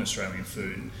it's modern Australian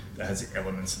food that has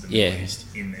elements of the Middle East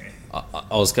in there.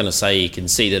 I was going to say you can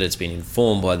see that it's been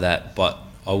informed by that, but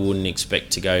I wouldn't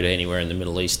expect to go to anywhere in the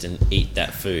Middle East and eat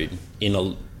that food in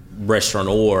a restaurant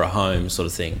or a home sort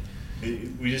of thing.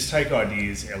 We just take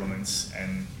ideas, elements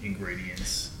and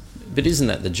ingredients. But isn't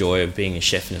that the joy of being a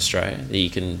chef in Australia? That you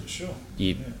can,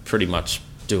 pretty much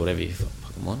do whatever you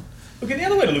fucking want. Look, and the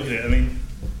other way to look at it, I mean,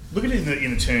 look at it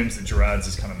in the terms that Gerard's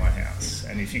is kind of my house.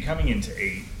 And if you're coming in to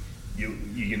eat, you're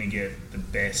going to get the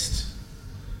best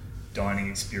dining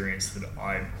experience that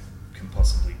I can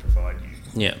possibly provide you.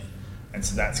 Yeah. And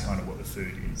so that's kind of what the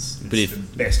food is. But It's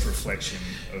the best reflection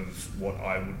of what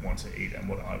I would want to eat and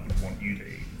what I would want you to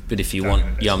eat. But if you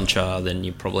want yum cha, then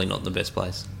you're probably not in the best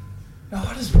place. No,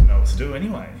 I just wouldn't know what to do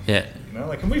anyway. Yeah. You know,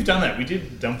 like, and we've done that. We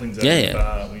did dumplings over the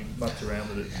bar. We mucked around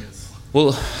with it.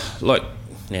 Well, like,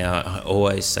 now I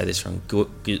always say this wrong.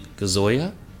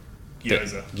 Gyoza?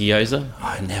 Gyoza?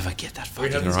 I never get that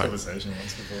fucking right. We had this conversation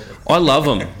once before. I love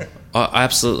them. I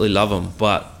absolutely love them,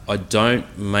 but I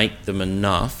don't make them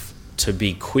enough to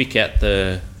be quick at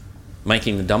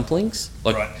making the dumplings.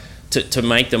 Like, right. To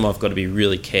make them, I've got to be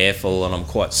really careful, and I'm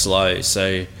quite slow.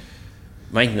 So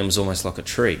making them is almost like a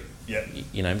treat. Yeah.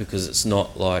 You know, because it's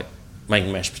not like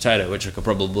making mashed potato, which I could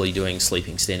probably doing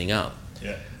sleeping, standing up.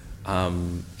 Yeah.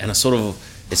 And it's sort of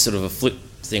a flip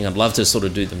thing. I'd love to sort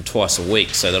of do them twice a week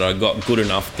so that I got good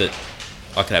enough that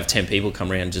I could have 10 people come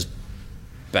around and just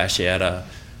bash out a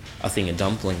thing of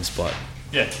dumplings. But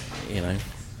yeah, you know,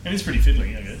 and it's pretty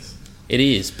fiddly, I guess. It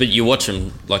is, but you watch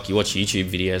them, like you watch YouTube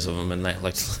videos of them, and they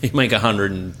like make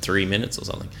 103 minutes or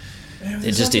something. Yeah,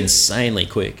 they're just insanely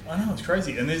quick. I know, it's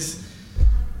crazy. And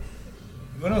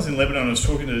when I was in Lebanon, I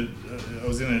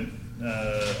was in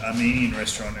a Armenian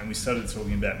restaurant, and we started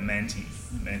talking about manti.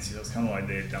 Manti, that's kind of like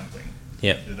their dumpling.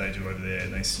 Yeah. That they do over there,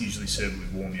 and they usually serve it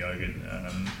with warm yogurt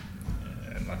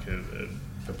and like a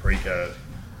paprika,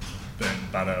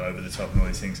 burnt butter over the top, and all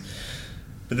these things.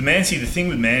 But the thing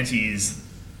with manti is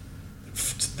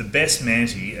the best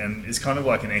manti, and it's kind of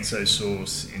like an exo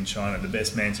sauce in China. The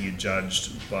best manti are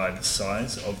judged by the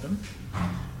size of them,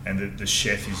 and the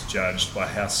chef is judged by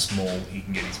how small he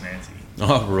can get his manti.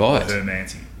 Oh, right. Her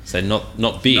manti. So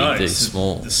not big, they're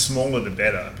small. The smaller the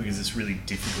better, because it's really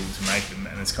difficult to make them,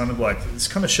 and it's kind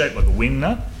of shaped like a wing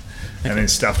nut, and then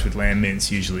stuffed with lamb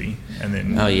mince usually, and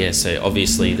then. Oh yeah, so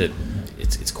obviously that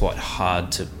it's quite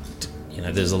hard to you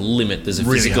know, there's a limit, there's a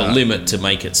really physical hard. limit to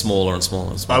make it smaller and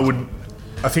smaller and smaller.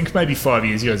 I think maybe 5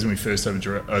 years ago when we first opened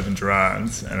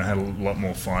Gerard's, and I had a lot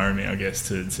more fire in me, I guess,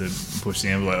 to push the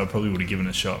envelope, I probably would have given it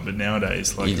a shot. But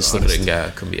nowadays, like, you just look at it and go,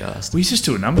 it couldn't be asked. We just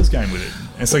do a numbers game with it.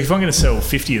 And it's like, if I'm going to sell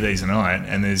 50 of these a night,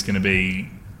 and there's going to be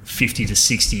 50 to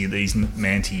 60 of these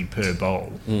manti per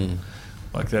bowl,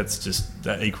 like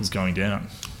that equals going down.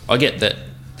 I get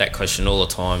that question all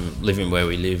the time, living where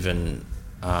we live and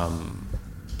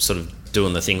sort of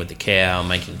doing the thing with the cow,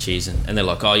 making cheese, and they're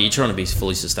like, oh, you're trying to be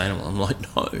fully sustainable. I'm like,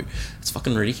 no, it's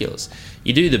fucking ridiculous.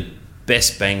 You do the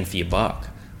best bang for your buck.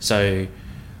 So,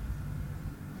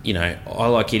 you know, I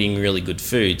like eating really good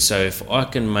food. So if I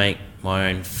can make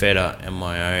my own feta and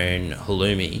my own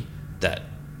halloumi that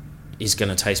is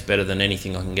going to taste better than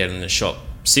anything I can get in the shop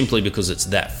simply because it's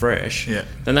that fresh,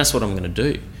 then that's what I'm going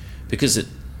to do. Because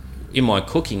in my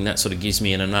cooking, that sort of gives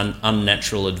me an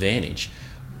unnatural advantage.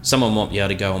 Someone might be able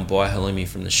to go and buy halloumi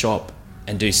from the shop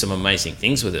and do some amazing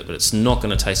things with it, but it's not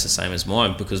going to taste the same as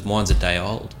mine because mine's a day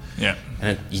old. Yeah.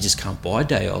 And you just can't buy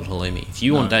day old halloumi. If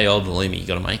you want day old halloumi, you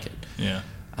got to make it. Yeah.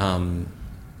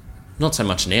 Not so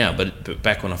much now, but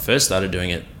back when I first started doing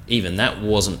it, even that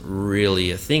wasn't really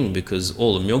a thing because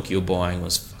all the milk you were buying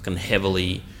was fucking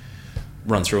heavily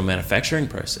run through a manufacturing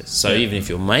process. So even if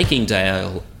you're making day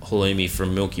old halloumi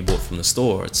from milk you bought from the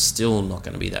store, it's still not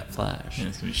going to be that flash. Yeah,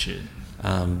 it's going to be shit.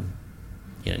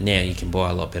 You know, now you can buy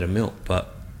a lot better milk,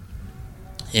 but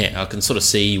yeah, I can sort of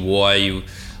see why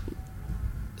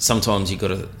sometimes you got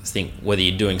to think whether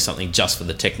you're doing something just for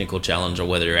the technical challenge or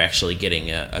whether you're actually getting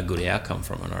a good outcome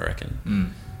from it, I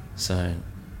reckon. So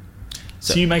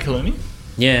you make halloumi?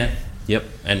 Yeah, yep,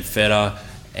 and feta,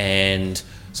 and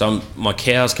so my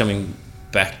cow's coming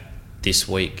back this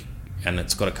week and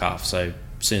it's got a calf, so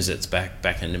as soon as it's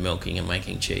back into milking and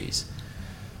making cheese.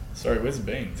 Sorry, where's it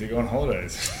been? Did it go on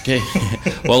holidays? Yeah.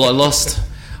 Well,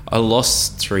 I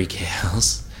lost 3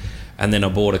 cows, and then I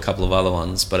bought a couple of other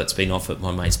ones, but it's been off at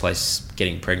my mate's place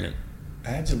getting pregnant.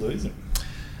 How'd you lose them?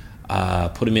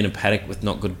 Put them in a paddock with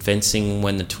not good fencing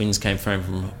when the twins came home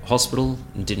from hospital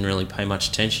and didn't really pay much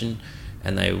attention,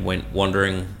 and they went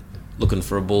wandering looking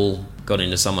for a bull, got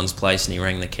into someone's place, and he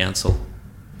rang the council.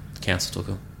 The council took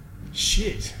them.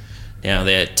 Shit. Now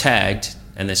they're tagged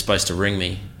and they're supposed to ring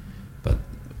me, but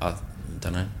I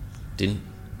don't know, didn't.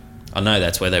 I know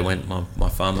that's where they went. My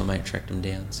farmer mate tracked them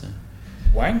down. So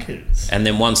wankers. And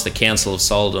then once the council have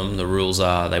sold them, the rules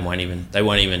are they won't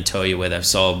even tell you where they've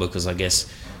sold, because I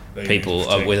guess people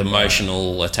with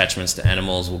emotional attachments to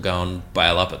animals will go and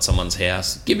bail up at someone's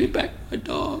house. Give me back my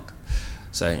dog.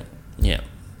 So yeah.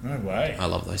 No way. I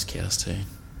love those cows too.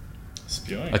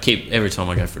 Spewing. I keep every time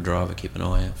I go for a drive, I keep an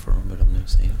eye out for them, but I've never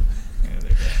seen them. Yeah, there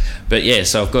you go. But yeah,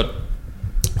 so I've got,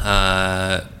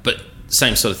 but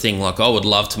same sort of thing. Like I would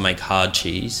love to make hard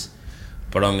cheese,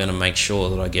 but I'm going to make sure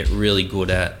that I get really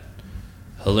good at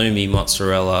halloumi,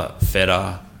 mozzarella,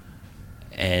 feta,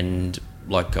 and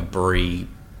like a brie,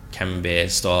 camembert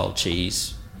style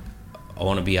cheese. I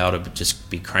want to be able to just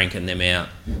be cranking them out.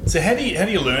 So how do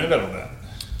you learn about all that?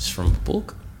 It's from a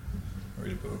book.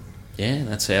 Read a book. Yeah,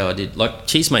 that's how I did. Like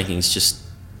cheese making is just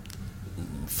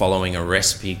following a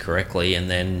recipe correctly, and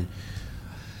then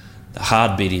the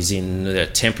hard bit is in the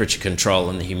temperature control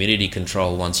and the humidity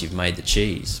control once you've made the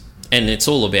cheese. And it's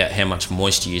all about how much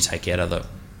moisture you take out of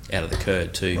the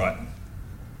curd too. Right.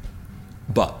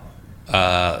 But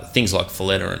things like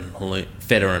feta and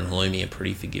halloumi are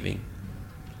pretty forgiving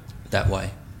that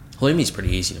way. Halloumi's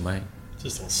pretty easy to make.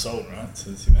 Just all salt, right?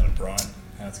 So it's the amount of brine,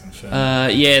 how it's going to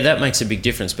ferment. Yeah, that makes a big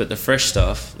difference. But the fresh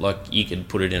stuff, like you could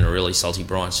put it in a really salty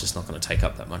brine, it's just not going to take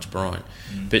up that much brine.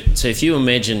 But so if you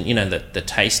imagine, the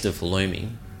taste of halloumi,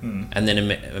 and then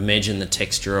imagine the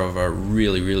texture of a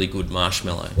really, really good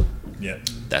marshmallow. Yeah.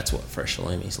 That's what fresh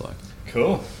halloumi's like.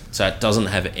 Cool. So it doesn't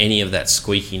have any of that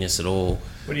squeakiness at all.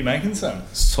 What are you making, son?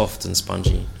 Soft and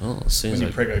spongy. Oh, as soon when as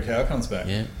your prego cow comes back.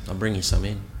 Yeah, I'll bring you some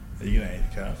in. Are you going to eat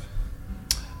the calf?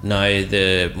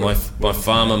 No, my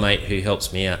farmer mate who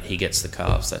helps me out, he gets the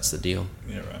calves. That's the deal.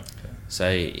 Yeah, right. Okay.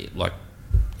 So, like,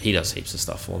 he does heaps of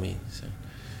stuff for me. So,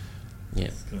 yeah. I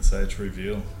was going to say it's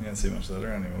reveal. You don't see much of that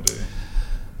around anymore, do you?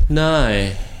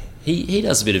 No, he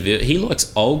does a bit of it. He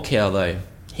likes old cow though.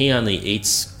 He only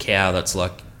eats cow that's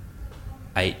like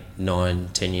 8, 9,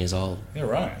 10 years old. Yeah,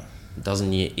 right.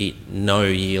 Doesn't eat no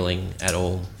yearling at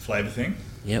all. Flavour thing?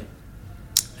 Yep.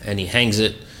 And he hangs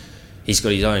it. He's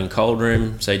got his own cold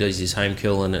room, so he does his home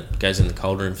kill and it goes in the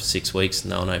cold room for 6 weeks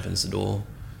and no one opens the door.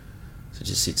 So it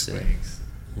just sits there.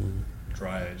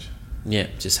 Dry age. Yeah,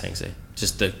 just hangs there.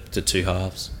 Just the two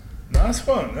halves. Nice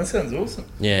one. That sounds awesome.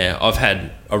 Yeah, I've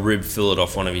had a rib fillet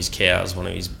off one of his cows, one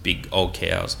of his big old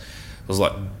cows. It was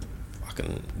like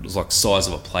the size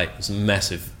of a plate. It was a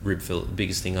massive rib fillet, the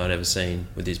biggest thing I'd ever seen,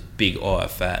 with this big eye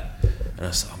of fat. And I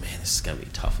was like, oh man, this is going to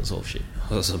be tough as all shit.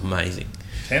 It was amazing.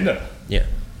 Tender. Yeah.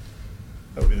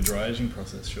 That would be the dry aging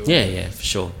process, sure. Yeah, for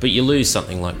sure. But you lose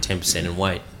something like 10% in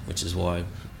weight, which is why... Well,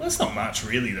 that's not much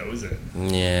really though, is it?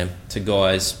 Yeah, to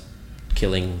guys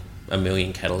killing 1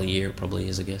 million cattle a year, it probably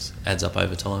is, I guess. Adds up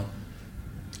over time.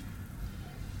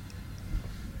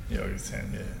 Yeah, I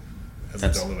understand, yeah. Has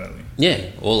a dollar value. Yeah,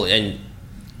 well, and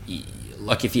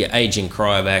like if you're aging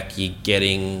cryovac, you're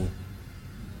getting...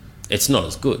 It's not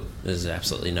as good. There's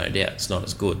absolutely no doubt. It's not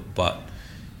as good, but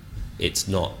it's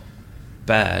not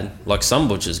bad. Like some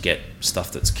butchers get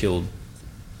stuff that's killed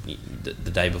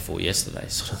the day before yesterday,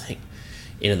 sort of thing,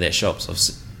 into their shops.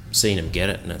 I've seen them get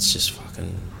it, and it's just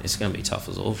fucking... It's going to be tough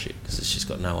as all shit because it's just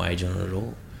got no age on it at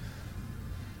all.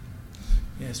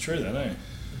 Yeah, it's true that, eh?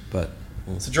 But...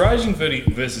 So dry aging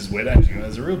versus wet aging,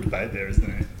 there's a real debate there, isn't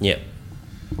there? Yeah.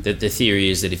 The theory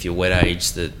is that if you're wet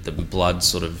aged, the blood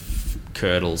sort of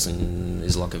curdles and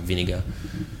is like a vinegar.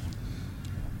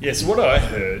 Yeah, so what I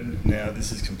heard, now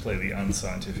this is completely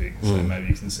unscientific, so maybe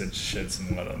you can shed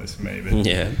some light on this for me, but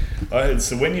yeah. I heard,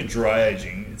 so when you're dry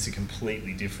aging, it's a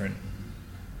completely different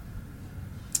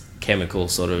chemical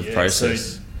sort of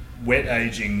process. So wet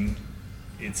aging,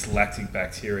 it's lactic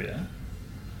bacteria.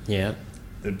 Yeah.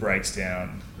 That breaks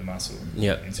down the muscle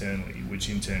internally, which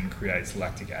in turn creates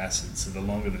lactic acid. So the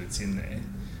longer that it's in there,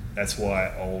 that's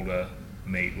why older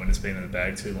meat, when it's been in the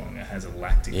bag too long, it has a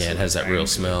lactic. Yeah, it has that real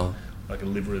smell, like a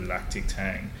lactic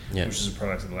tang, which is a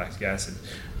product of the lactic acid.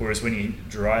 Whereas when you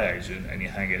dry age it and you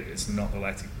hang it, it's not the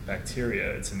lactic bacteria;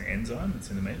 it's an enzyme.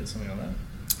 It's in the meat or something like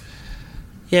that.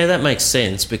 Yeah, that makes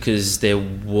sense because there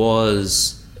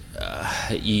was.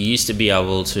 You used to be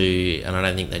able to, and I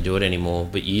don't think they do it anymore,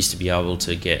 but you used to be able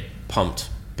to get pumped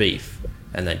beef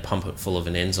and they'd pump it full of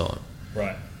an enzyme.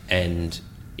 Right. And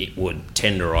it would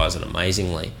tenderize it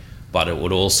amazingly, but it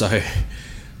would also,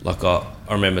 like I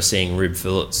remember seeing rib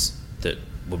fillets that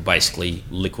were basically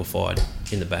liquefied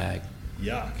in the bag.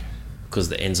 Yuck. Because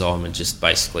the enzyme had just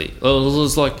basically, well, it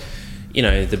was like,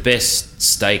 the best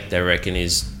steak they reckon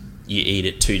is you eat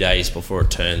it 2 days before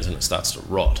it turns and it starts to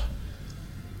rot.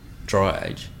 Dry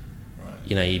age.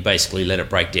 Right. You basically let it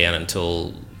break down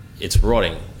until it's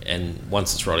rotting, and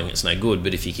once it's rotting it's no good,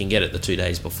 but if you can get it the 2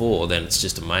 days before, then it's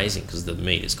just amazing because the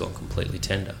meat has gone completely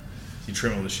tender. You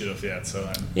trim all the shit off the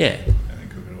outside. Yeah. And then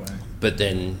cook it away. But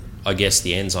then I guess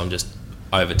the enzyme just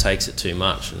overtakes it too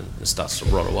much and it starts to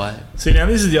rot away. So now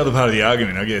this is the other part of the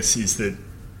argument, I guess, is that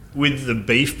with the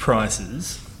beef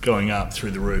prices, going up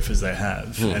through the roof as they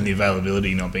have, and the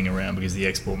availability not being around because the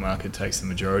export market takes the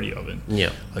majority of it. Yeah.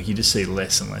 Like you just see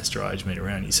less and less dry aged meat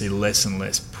around. You see less and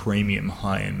less premium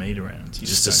high end meat around. You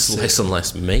Just less and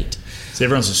less meat. So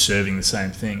everyone's just serving the same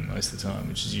thing most of the time,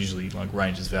 which is usually like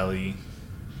Ranges Valley,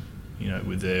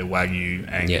 with their Wagyu,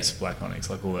 Angus, Black Onyx,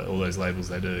 like all those labels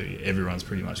they do. Everyone's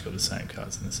pretty much got the same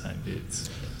cuts and the same bits.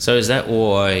 So is that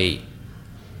why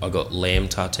I got lamb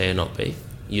tartare, not beef?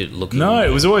 No, it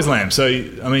was always lamb. So,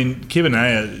 I mean,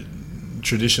 Kibbenaya,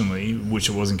 traditionally, which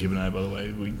it wasn't Kibbenaya, by the way,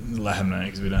 Lahamnaya,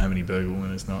 because we don't have any burgle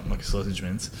and it's not like a sausage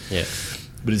mince. Yeah.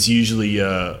 But it's usually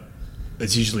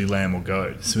lamb or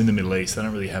goat. So in the Middle East, they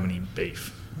don't really have any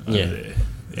beef over there.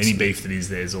 Any beef that is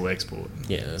there is all export.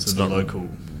 Yeah, it's so the not local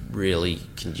really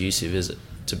conducive, is it,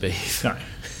 to beef? No.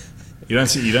 You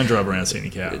don't drive around seeing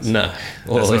any cows. No.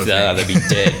 Well, if they are, they'd be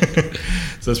dead.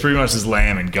 So it's pretty much just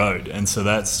lamb and goat, and so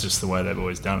that's just the way they've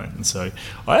always done it. And so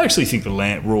I actually think the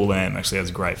raw lamb actually has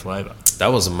a great flavour. That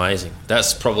was amazing.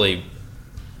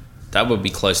 That would be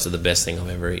close to the best thing I've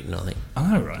ever eaten, I think.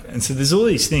 I know, right? And so there's all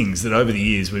these things that over the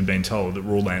years we've been told that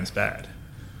raw lamb's bad.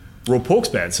 Raw pork's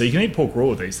bad, so you can eat pork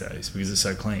raw these days because it's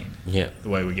so clean. Yeah. The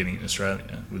way we're getting it in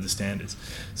Australia with the standards.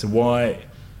 So why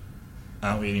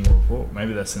aren't we eating raw pork?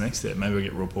 Maybe that's the next step. Maybe we'll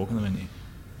get raw pork on the menu.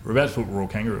 We're about to put raw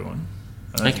kangaroo on.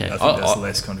 I think that's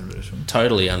less controversial.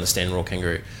 Totally understand raw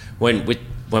kangaroo. When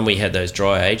we had those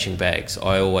dry aging bags,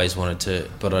 I always wanted to,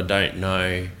 but I don't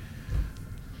know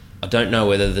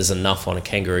whether there's enough on a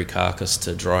kangaroo carcass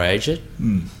to dry age it.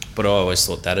 But I always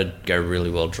thought that'd go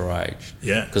really well dry aged.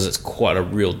 Yeah. Because it's quite a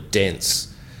real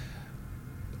dense,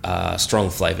 strong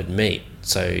flavoured meat.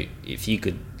 So if you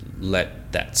could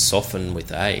let that soften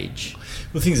with age.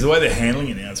 Well, the thing is, the way they're handling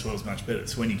it now as well is much better.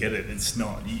 So when you get it, it's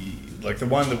not like the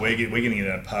one that we're getting it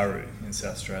out of Paru in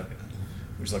South Australia,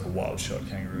 which is like a wild shot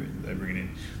kangaroo. They bring it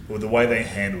in, but the way they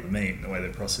handle the meat and the way they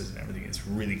process it and everything, it's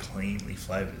really cleanly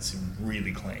flavoured. It's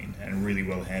really clean and really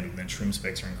well handled. And trim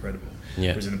specs are incredible.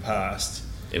 Yeah. Whereas in the past,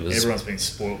 everyone's been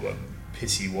spoiled by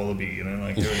pissy wallaby,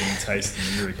 like everything tastes in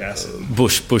uric acid.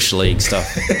 Bush league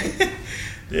stuff.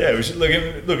 Yeah, look,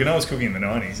 and I was cooking in the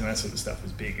 90s and that sort of stuff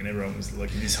was big, and everyone was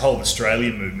like, this whole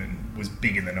Australian movement was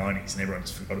big in the 90s and everyone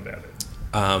just forgot about it.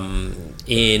 I'm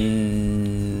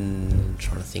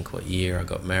trying to think what year I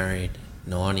got married,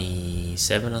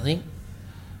 97 I think,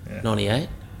 98.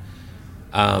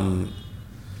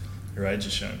 Your age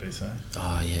is showing, B, so.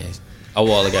 Oh yeah, a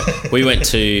while ago. we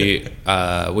went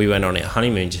on our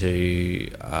honeymoon to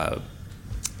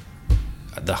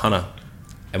the Hunter.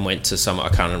 And went to I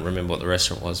can't remember what the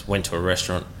restaurant was, went to a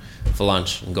restaurant for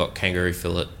lunch and got kangaroo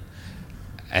fillet.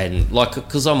 And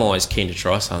because I'm always keen to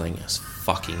try something, it's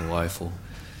fucking woeful.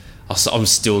 I'm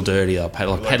still dirty. I paid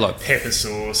like pepper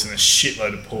sauce and a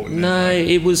shitload of pork. No,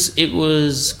 it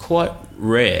was quite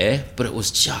rare, but it was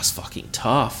just fucking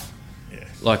tough. Yeah.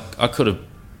 Like I could have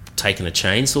taken a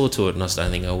chainsaw to it and I just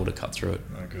don't think I would have cut through it.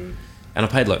 Oh, good. And I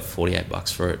paid like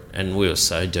 $48 for it, and we were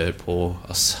so dirt poor. I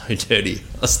was so dirty.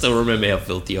 I still remember how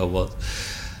filthy I was.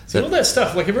 So all that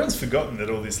stuff, like everyone's forgotten that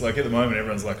all this, like at the moment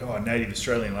everyone's like, oh, native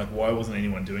Australian, like why wasn't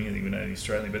anyone doing anything with native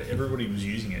Australian? But everybody was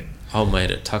using it. Old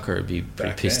mate at Tucker would be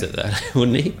pretty pissed at that,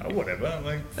 wouldn't he? Oh, whatever.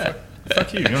 Like,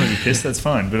 fuck you. You want to be pissed, that's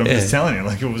fine. But I'm just telling you,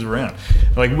 like it was around.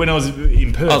 Like when I was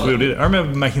in Perth, we did it. I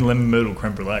remember making lemon myrtle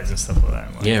creme brulees and stuff like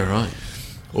that. Like, yeah, right.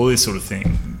 All this sort of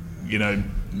thing.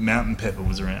 Mountain pepper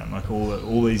was around, like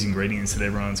all these ingredients that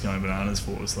everyone's going bananas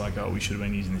for. It's like, oh, we should have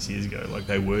been using this years ago. Like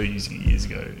they were using it years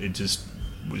ago. It just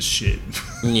was shit.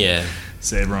 Yeah.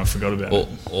 So everyone forgot about it.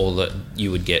 Or that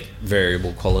you would get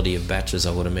variable quality of batches,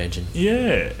 I would imagine.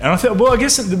 Yeah. And I thought, well, I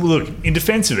guess, look, in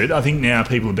defence of it, I think now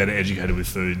people are better educated with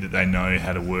food, that they know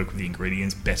how to work with the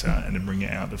ingredients better and to bring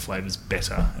out the flavours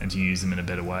better and to use them in a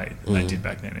better way than they did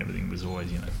back then. Everything was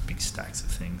always, big stacks of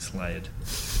things layered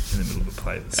in the middle of a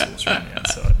plate with sauce around the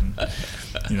outside and,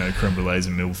 creme brulees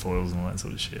and milfoils and all that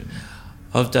sort of shit.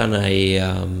 I've done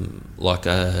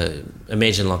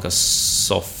imagine like a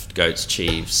soft goat's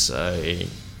cheese, so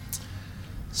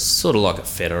sort of like a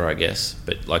feta, I guess,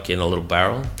 but like in a little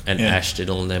barrel, and ashed it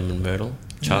on lemon myrtle,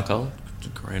 charcoal,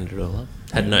 ground it all up.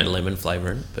 Had no lemon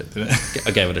flavour in it, but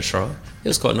I gave it a try. It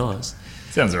was quite nice.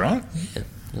 Sounds alright. Yeah,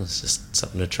 it was just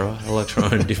something to try. I like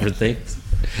trying different things.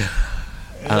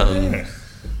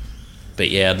 But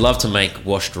yeah, I'd love to make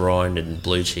washed rind and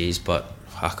blue cheese, but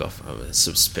fuck off.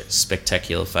 Some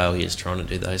spectacular failures trying to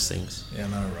do those things. Yeah, I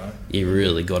know, right? You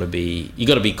really got to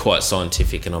be quite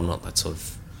scientific, and I'm not that sort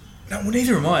of. No, well,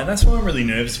 neither am I. And that's why I'm really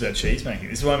nervous about cheese making.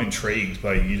 This is why I'm intrigued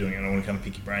by you doing it, and I want to kind of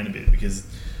pick your brain a bit, because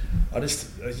I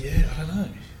don't know.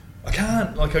 I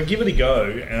can't, I give it a go,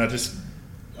 and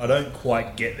I don't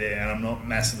quite get there, and I'm not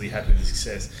massively happy with the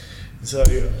success. So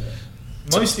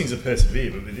most things are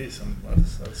persevere, but with this, I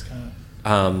just can't.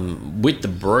 With the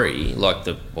brie, like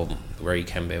the brie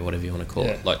camembert, whatever you want to call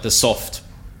it, like the soft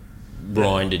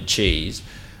grinded cheese,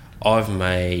 I've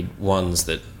made ones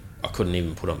that I couldn't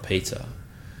even put on pizza.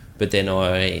 But then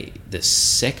the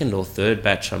second or third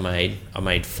batch I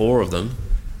made 4 of them.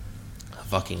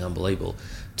 Fucking unbelievable.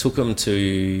 Took them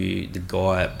to the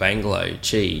guy at Banglo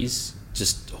Cheese,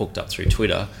 just hooked up through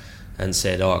Twitter, and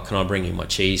said, "Oh, can I bring you my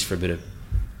cheese for a bit of,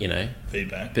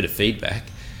 feedback?"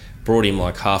 Brought him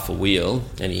like half a wheel,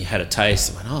 and he had a taste.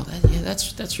 And went, "Oh,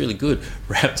 that's really good."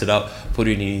 Wrapped it up, put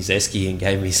it in his esky, and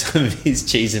gave me some of his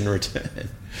cheese in return.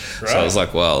 Right. So I was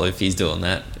like, "Well, if he's doing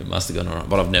that, it must have gone alright."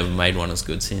 But I've never made one as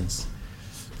good since.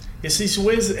 Yeah. See, so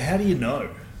how do you know?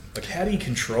 Like, how do you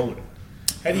control it?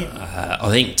 How do you? I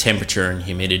think temperature and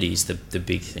humidity is the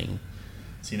big thing.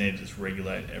 So you need to just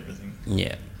regulate everything.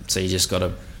 Yeah. So you just got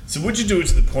to. So would you do it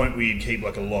to the point where you keep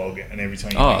like a log, and every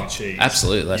time you make a cheese,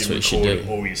 absolutely, that's what you should do.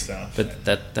 All your stuff. But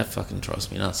that fucking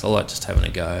drives me nuts. I like just having a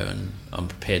go, and I'm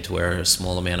prepared to wear a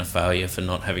small amount of failure for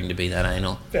not having to be that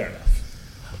anal. Fair enough.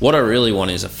 What I really want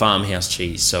is a farmhouse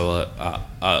cheese, so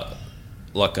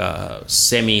like a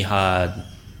semi-hard,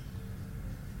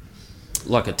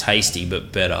 like a tasty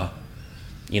but better.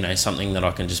 Something that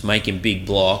I can just make in big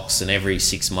blocks, and every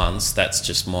 6 months, that's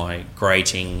just my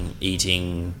grating,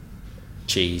 eating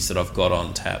cheese that I've got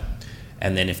on tap.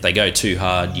 And then if they go too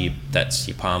hard, that's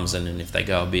your parmesan, and if they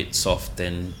go a bit soft,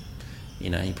 then you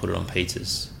put it on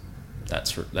pizzas.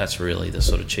 That's really the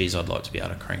sort of cheese I'd like to be able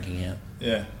to cranking out.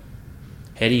 Yeah.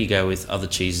 How do you go with other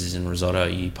cheeses in risotto? Are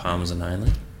you parmesan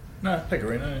only? No,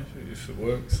 pecorino if it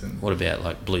works. And what about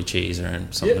like blue cheese or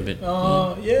something a bit?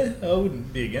 Yeah, I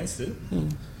wouldn't be against it.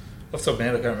 Off the top of my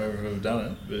head, I can't remember if I've ever done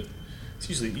it, but it's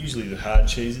usually the hard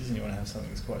cheeses, and you want to have something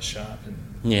that's quite sharp and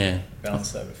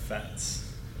balanced over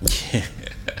fats. Yeah.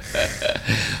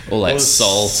 All that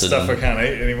salt stuff I can't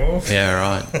eat anymore. Yeah,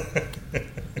 right.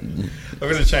 I've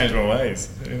got to change my ways.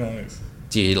 Who knows?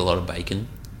 Do you eat a lot of bacon?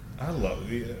 I love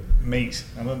meat.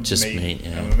 I'm a meat.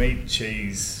 Yeah. I'm a meat,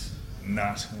 cheese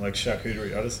nut, like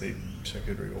charcuterie. I just eat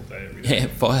charcuterie all day, every day. Yeah,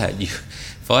 if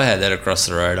I had that across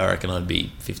the road, I reckon I'd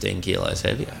be 15 kilos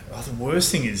heavier. Oh, the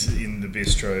worst thing is in the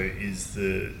bistro is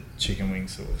the chicken wing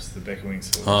sauce, the Becca wing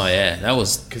sauce. Oh yeah, that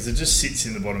was because it just sits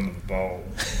in the bottom of the bowl.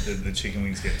 the chicken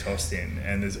wings get tossed in,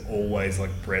 and there's always like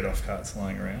bread offcuts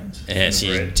lying around. Yeah, so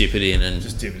you dip it in and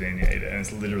just dip it in, you eat it, and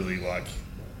it's literally like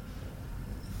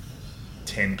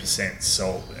 10%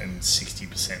 salt and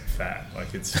 60% fat.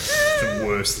 Like, it's the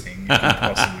worst thing you can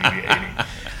possibly be eating.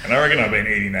 And I reckon I've been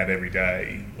eating that every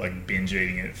day, like binge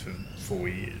eating it for 4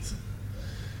 years.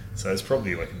 So it's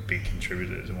probably like a big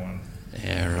contributor to one.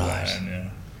 Yeah, right.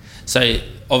 Yeah. So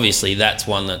obviously that's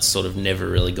one that's sort of never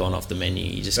really gone off the menu.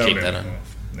 You just keep that on.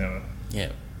 Never.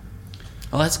 Yeah.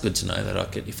 Well, that's good to know that I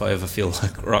could, if I ever feel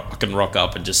like I can rock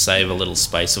up and just save a little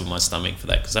space of my stomach for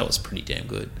that, because that was pretty damn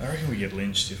good. I reckon we get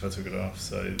lynched if I took it off.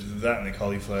 So that and the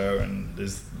cauliflower, and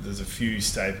there's a few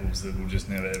staples that will just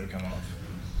never ever come off.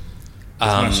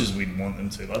 As much as we'd want them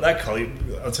to. Like that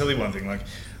I'll tell you one thing. Like,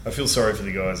 I feel sorry for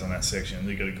the guys on that section.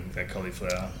 They got to cook that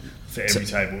cauliflower for every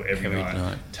table every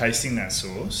night. Tasting that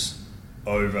sauce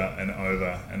over and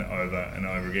over and over and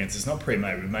over again. So it's not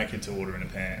pre-made. We make it to order in a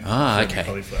pan. Okay.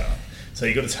 Cauliflower. So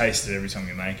you got to taste it every time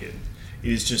you make it.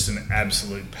 It is just an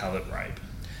absolute palate rape.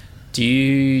 Do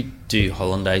you do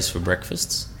hollandaise for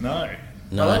breakfasts? No. I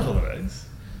love hollandaise.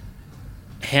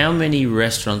 How many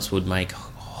restaurants would make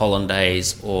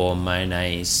hollandaise or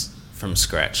mayonnaise from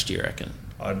scratch, do you reckon?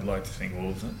 I'd like to think all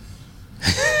of them.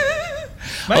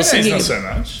 Mayonnaise not so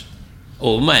much.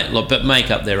 But make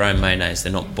up their own mayonnaise.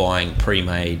 They're not buying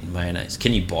pre-made mayonnaise.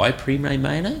 Can you buy pre-made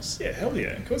mayonnaise? Yeah, hell yeah,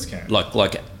 of course you can. Like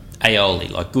aioli,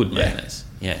 like good mayonnaise.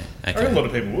 Yeah. Okay. I reckon a lot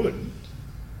of people would.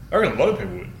 I'm not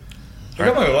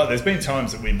gonna lie, there's been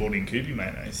times that we bought in Kewpie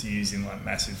mayonnaise used in like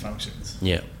massive functions.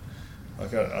 Yeah.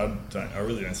 Like I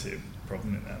really don't see a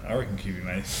problem in that. I reckon Kewpie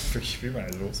mayonnaise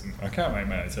is awesome. I can't make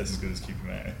mayonnaise taste as good as Kewpie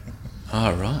mayonnaise.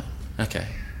 Oh right. Okay.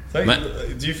 So,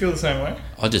 do you feel the same way?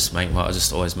 I just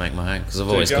always make my own because I've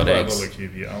always got eggs. I love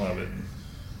Kewpie. I love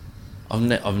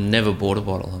it. I've never bought a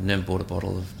bottle. I've never bought a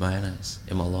bottle of mayonnaise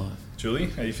in my life. Julie,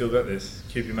 how do you feel about this?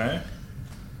 Kewpie mayo?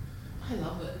 I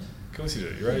love it. Of course you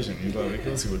do. You're Asian. You love it. Of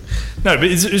course you would. No, but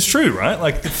it's true, right?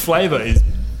 Like the flavour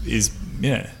is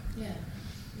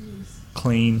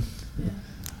clean. Yeah.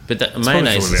 But the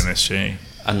mayonnaise is MSG.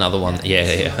 Another one.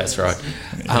 Yeah, that's right.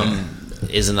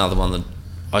 Is another one that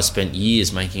I spent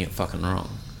years making it fucking wrong.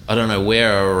 I don't know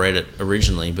where I read it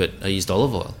originally, but I used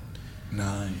olive oil.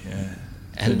 No, yeah.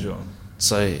 And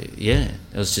so, it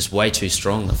was just way too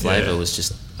strong. The flavour was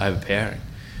just overpowering.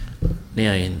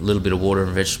 Now in a little bit of water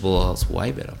and vegetable oil, it's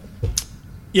way better.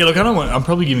 Yeah, look, I'm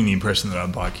probably giving the impression that I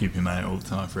buy Kewpie mayo all the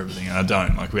time for everything, and I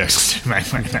don't. Like, we actually do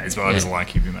make mayonnaise, but I just like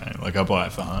Kewpie mayo. Like, I buy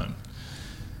it for home.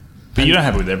 But you don't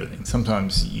have it with everything.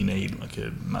 Sometimes you need, like,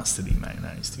 a mustardy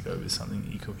mayonnaise to go with something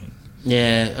that you're cooking.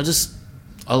 Yeah,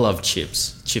 I love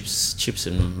chips. Chips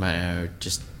and mayo,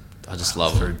 I just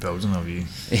love Very them. Belgian of you.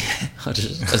 Yeah, I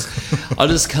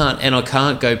just can't, and I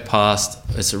can't go past.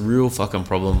 It's a real fucking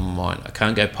problem of mine. I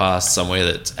can't go past somewhere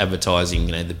that's advertising,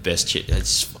 the best chip.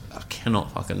 I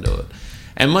cannot fucking do it.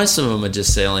 And most of them are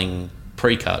just selling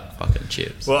pre-cut fucking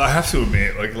chips. Well, I have to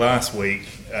admit, like last week,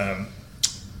 I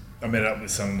met up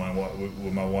with some of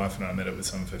my wife and I met up with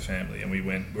some of her family, and we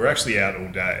were actually out all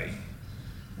day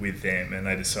with them, and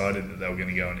they decided that they were going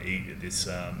to go and eat at this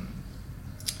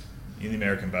in the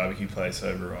American barbecue place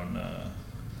over on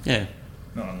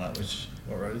not on Lutwyche.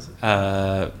 What road is it?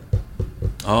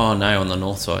 Oh no, on the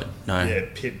north side. No. Yeah,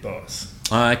 Pit Boss.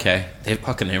 Oh, okay. They're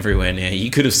fucking everywhere now.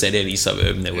 You could have said any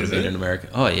suburb and there would have been an American.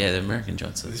 Oh yeah, the American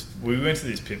joints. We went to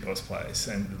this Pit Boss place,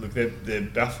 and look, their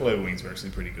buffalo wings were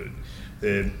actually pretty good.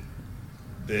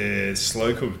 Their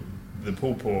slow cooked, the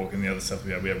pulled pork and the other stuff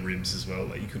we had ribs as well.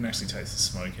 Like, you couldn't actually taste the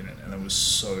smoke in it, and it was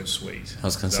so sweet. I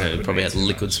was going to say it probably had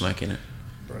liquid smoke in it.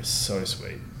 Bro, so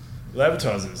sweet. They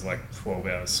advertised it as like 12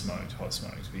 hours smoked, hot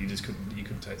smoked, but you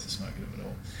couldn't taste the smoke in them at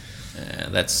all. Yeah,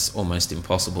 that's almost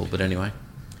impossible, but anyway.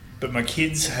 But my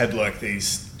kids had like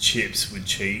these chips with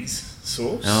cheese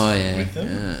sauce with them.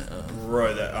 Yeah.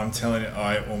 Bro, I'm telling you,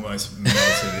 I almost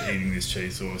melted eating this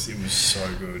cheese sauce. It was so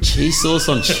good. Cheese sauce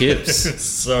on chips.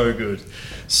 So good.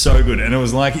 So good. And it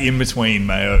was like in between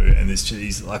mayo and this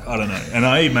cheese. Like, I don't know. And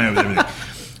I eat mayo with everything.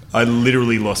 I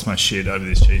literally lost my shit over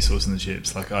this cheese sauce and the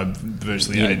chips. Like, I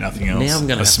virtually ate nothing else. Now I'm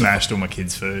gonna I smashed all my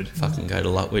kids' food. Fucking go to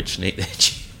Lutwyche and eat their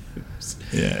chips.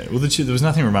 Yeah, well, there was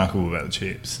nothing remarkable about the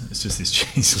chips. It's just this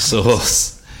cheese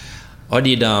sauce. I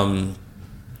did.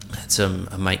 Had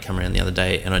a mate come around the other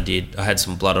day, and I had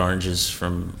some blood oranges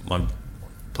from my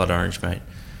blood orange mate,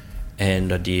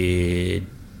 and I did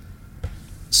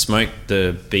smoke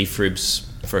the beef ribs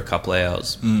for a couple of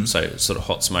hours. So sort of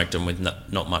hot smoked them with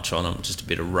not much on them, just a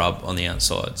bit of rub on the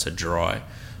outside, so dry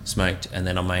smoked, and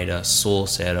then I made a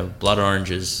sauce out of blood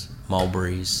oranges,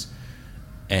 mulberries,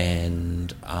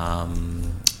 and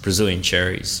Brazilian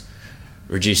cherries.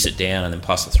 Reduced it down and then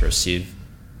passed it through a sieve,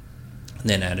 and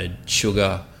then added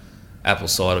sugar, apple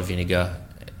cider vinegar,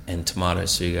 and tomato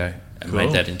sugo, and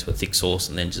made that into a thick sauce,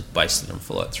 and then just basted them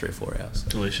for like 3 or 4 hours.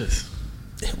 Delicious.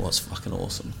 It was fucking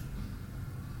awesome.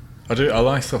 I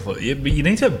like stuff like that. Yeah, but you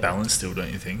need to have balance still,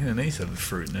 don't you think? It needs to have the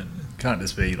fruit in it. It can't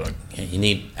just be like... Yeah, you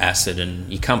need acid,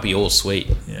 and you can't be all sweet.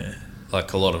 Yeah.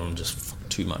 Like, a lot of them just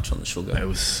too much on the sugar. It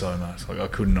was so nice. Like, I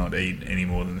could not eat any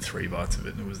more than 3 bites of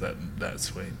it, and it was that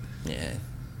sweet. Yeah.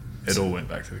 It all went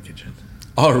back to the kitchen.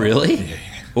 Oh, really? Yeah.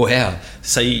 Wow.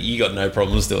 So you got no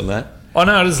problems doing that? Oh,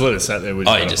 no, I just let it sat there with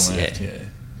you just, yeah. Yeah,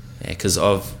 because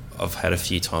I've had a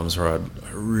few times where I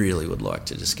really would like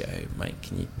to just go, mate,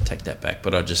 can you take that back?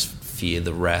 But I just fear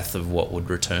the wrath of what would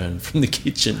return from the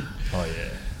kitchen. Oh, yeah.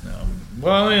 No.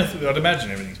 Well, I mean, I'd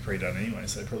imagine everything's pre-done anyway,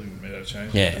 so they probably wouldn't be able to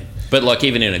change it. Yeah. But like,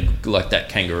 even in like that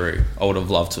kangaroo, I would have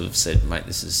loved to have said, mate,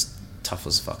 this is tough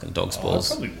as fucking dog's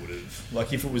balls. I probably would have.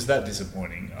 Like, if it was that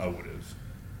disappointing, I would have.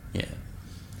 Yeah.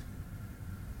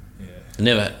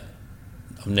 Yeah.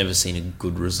 I've never seen a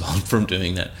good result from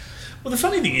doing that. Well, the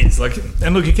funny thing is, like,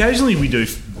 and look, occasionally we do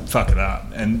fuck it up,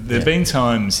 and there have been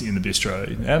times in the bistro,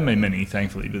 there haven't been many,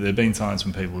 thankfully, but there have been times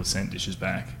when people have sent dishes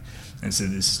back and said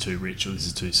this is too rich or this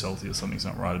is too salty or something's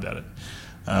not right about it.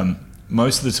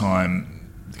 Most of the time,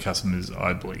 the customers,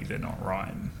 I believe they're not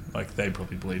right. Like, they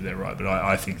probably believe they're right, but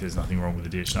I think there's nothing wrong with the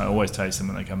dish, and I always taste them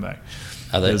when they come back.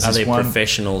 Are they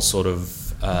professional sort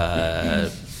of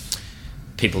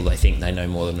people they think they know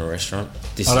more than a restaurant?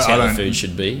 This is how the food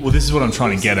should be? Well, this is what I'm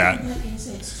trying to get at.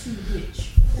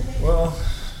 Well,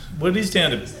 it is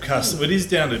down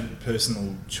to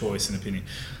personal choice and opinion.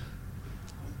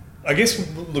 I guess,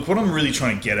 look, what I'm really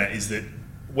trying to get at is that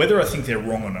whether I think they're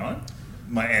wrong or not,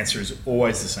 my answer is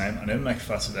always the same. I never make a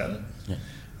fuss about it. Yeah.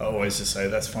 I always just say,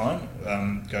 that's fine.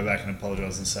 Go back and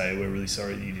apologise and say, we're really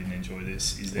sorry that you didn't enjoy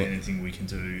this. Is there anything we can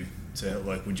do to help?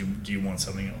 Like, do you want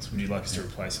something else? Would you like us to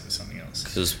replace it with something else?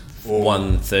 Because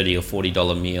one $30 or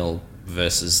 $40 meal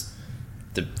versus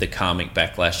the karmic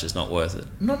backlash is not worth it.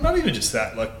 Not even just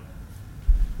that. Like,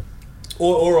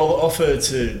 or I'll offer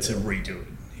to redo it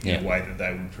in a way that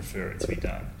they would prefer it to be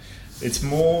done. It's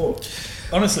more,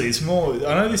 honestly,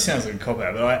 I know this sounds like a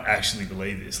cop-out, but I actually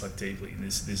believe this, like, deeply, and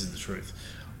this is the truth.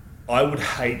 I would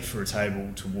hate for a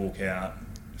table to walk out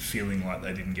feeling like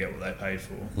they didn't get what they paid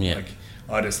for. Yeah. Like,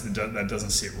 that doesn't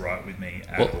sit right with me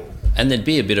at all. And there'd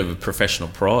be a bit of a professional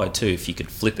pride too if you could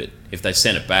flip it. If they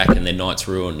sent it back and their night's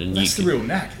ruined, and that's the real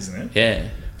knack, isn't it? Yeah.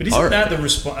 But isn't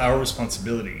that our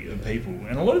responsibility of people?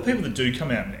 And a lot of people that do come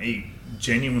out and eat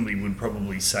genuinely would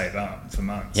probably save up for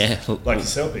months. Yeah. Like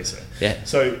yourself, Issa. Yeah.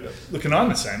 So, look, and I'm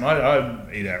the same.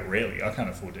 I eat out rarely. I can't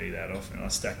afford to eat out often. I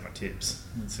stack my tips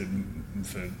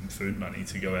for food money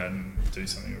to go out and do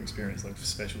something or experience, like for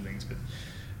special things. But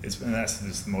and that's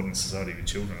just the modern society with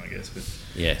children, I guess. But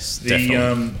yes,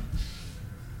 definitely.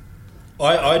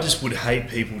 I just would hate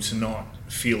people to not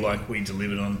feel like we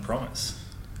delivered on the promise.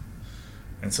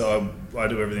 And so I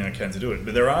do everything I can to do it.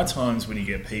 But there are times when you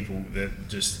get people that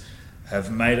just have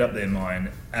made up their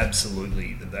mind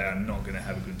absolutely that they are not going to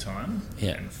have a good time.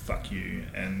 Yeah. And fuck you.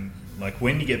 And like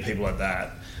when you get people like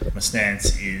that, my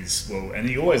stance is, well, and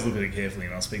you always look at it carefully,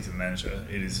 and I'll speak to the manager.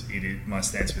 It is my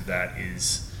stance with that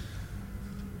is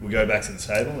we go back to the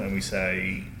table and we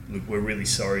say, look, we're really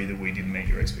sorry that we didn't meet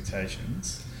your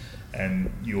expectations.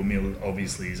 And your meal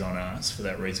obviously is on us. For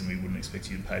that reason, we wouldn't expect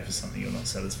you to pay for something you're not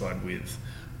satisfied with.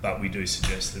 But we do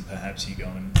suggest that perhaps you go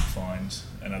and find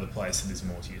another place that is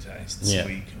more to your taste. Yeah. So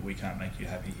we can't make you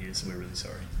happy here, so we're really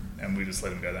sorry. And we just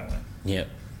let them go that way. Yeah.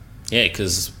 Yeah,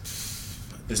 because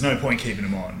there's no point keeping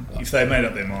them on. If they made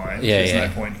up their mind, there's no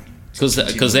point. Because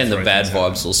then the bad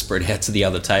vibes will spread out to the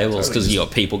other tables because you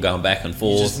got people going back and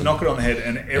forth. You just knock it on the head.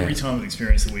 And every time with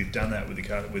experience that we've done that with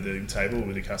the table,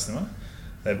 with the customer,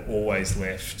 they've always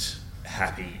left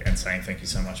happy and saying, thank you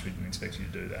so much, we didn't expect you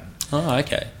to do that. Oh,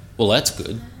 okay. Well, that's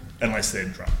good. Unless they're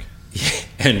drunk. Yeah,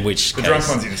 in which the case... drunk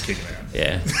ones, you just kick them out.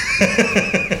 Yeah.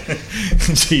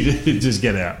 Just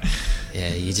get out.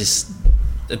 Yeah, you just...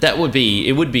 It would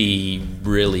be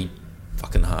really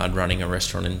fucking hard running a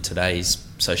restaurant in today's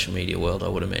social media world, I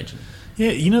would imagine.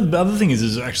 Yeah, the other thing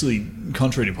is actually,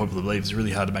 contrary to popular belief, it's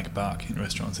really hard to make a buck in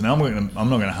restaurants. And I'm not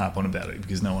going to harp on about it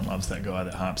because no one loves that guy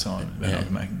that harps on about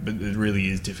not making. But it really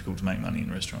is difficult to make money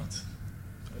in restaurants,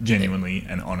 genuinely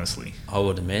and honestly. I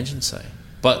would imagine so,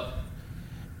 but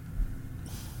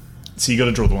so you got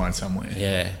to draw the line somewhere.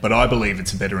 Yeah. But I believe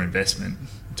it's a better investment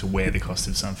to wear the cost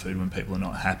of some food when people are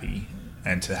not happy,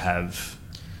 and to have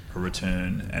a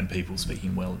return and people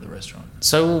speaking well at the restaurant.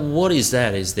 So what is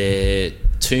that? Is there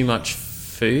too much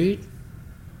food?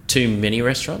 Too many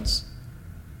restaurants?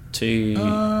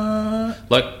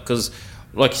 Because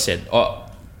like you said,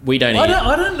 we don't eat...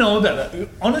 I don't know about that.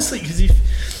 Honestly, because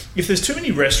if there's too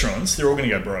many restaurants, they're all going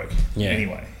to go broke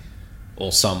anyway.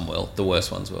 Or some will. The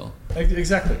worst ones will.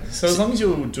 Exactly. So as long as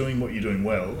you're doing what you're doing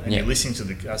well and you're listening to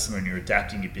the customer and you're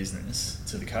adapting your business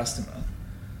to the customer,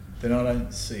 then I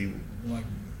don't see...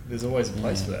 there's always a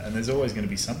place for that, and there's always going to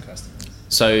be some customers.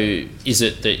 So is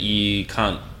it that you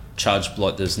can't charge,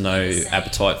 there's no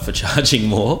appetite for charging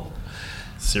more?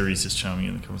 Siri's just chiming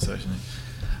in the conversation.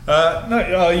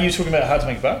 No, are you talking about how to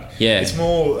make a buck? Yeah. It's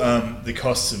more the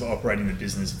costs of operating the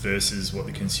business versus what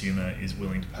the consumer is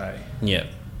willing to pay. Yeah.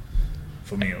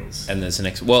 For meals. And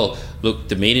there's well, look,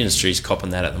 the meat industry is copping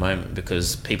that at the moment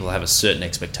because people have a certain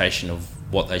expectation of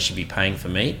what they should be paying for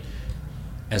meat,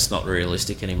 and it's not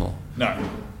realistic anymore. No.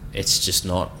 It's just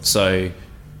not. So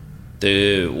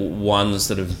the ones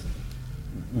that have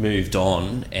moved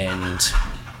on and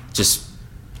just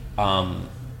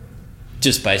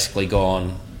basically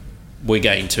gone, we're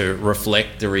going to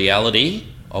reflect the reality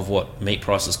of what meat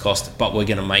prices cost, but we're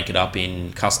going to make it up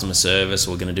in customer service,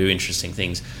 we're going to do interesting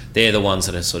things. They're the ones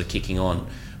that are sort of kicking on.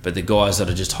 But the guys that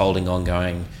are just holding on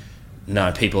going,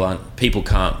 no, people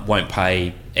won't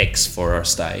pay X for a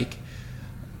steak,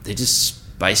 they're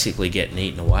just basically getting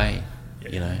eaten away.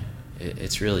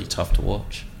 It's really tough to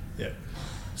watch. Yeah.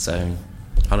 So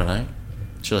I don't know,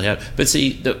 it's really hard. But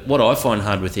see, what I find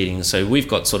hard with eating, so we've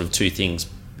got sort of two things: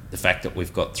 the fact that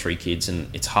we've got 3 kids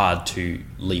and it's hard to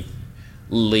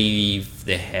leave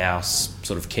the house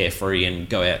sort of carefree and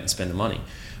go out and spend the money.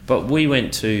 But we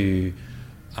went to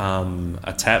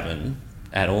a tavern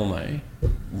at Ormeau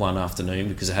one afternoon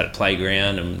because it had a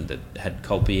playground and it had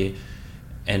cold beer,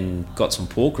 and got some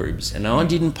pork ribs, and I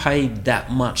didn't pay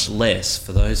that much less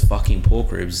for those fucking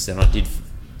pork ribs than I did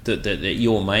that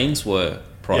your mains were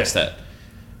priced at,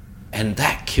 and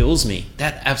that kills me.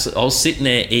 That absolutely, I was sitting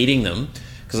there eating them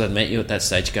because I'd met you at that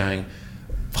stage, going,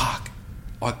 "Fuck,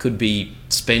 I could be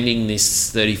spending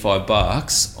this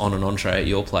 $35 on an entree at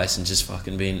your place and just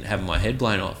fucking having my head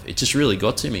blown off." It just really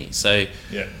got to me. So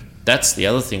that's the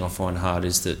other thing I find hard,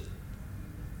 is that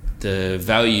the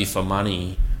value for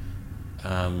money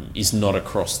is not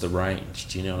across the range.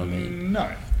 Do you know what I mean?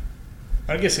 No.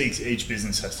 I guess each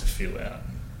business has to feel out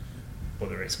what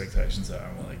their expectations are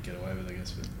and what they get away with, I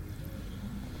guess. But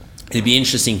It'd be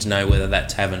interesting to know whether that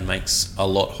tavern makes a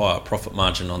lot higher profit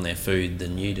margin on their food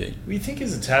than you do. We think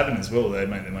as a tavern as well, they'd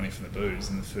make their money from the booze,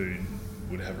 and the food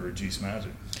would have a reduced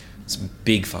margin. It's a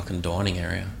big fucking dining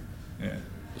area. Yeah.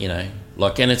 You know,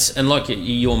 like, and like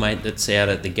your mate that's out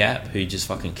at the Gap who just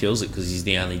fucking kills it because he's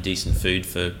the only decent food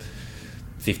for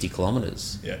 50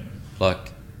 kilometres. Yeah.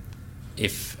 Like,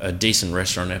 if a decent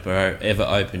restaurant ever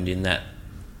opened in that,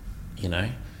 you know,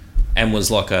 and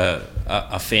was like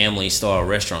a family style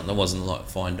restaurant that wasn't like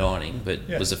fine dining, but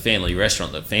was a family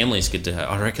restaurant that families could do,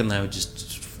 I reckon they would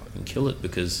just fucking kill it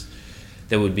because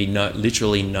there would be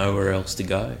literally nowhere else to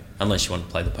go unless you want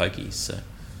to play the pokies. So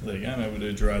there you go, maybe we'll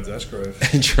do Gerard's Ashgrove.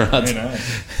 Gerard's. Who knows?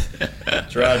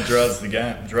 Gerard's the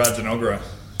game. Gerard's an Ogra.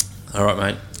 All right,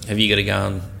 mate. Have you got to go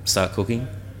and start cooking?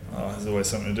 Oh, there's always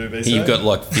something to do, BC. You've got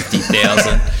like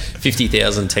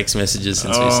 50,000 text messages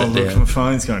since we sat down. My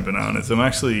phone's going bananas. I'm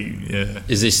actually,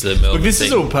 Is this the Melbourne this thing?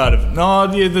 is all part of...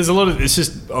 No, yeah, there's a lot of... It's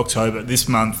just October. This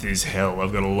month is hell.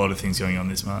 I've got a lot of things going on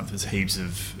this month. There's heaps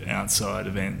of outside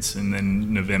events. And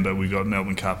then November, we've got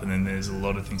Melbourne Cup, and then there's a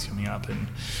lot of things coming up. And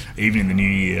even in the new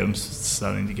year, I'm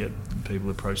starting to get people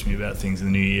approach me about things in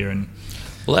the new year. And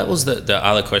well, that was the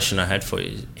other question I had for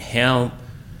you.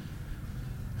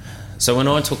 So when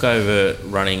I took over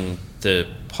running the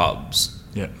pubs,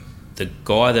 the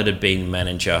guy that had been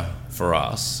manager for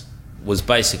us was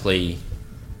basically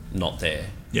not there.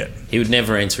 Yeah. He would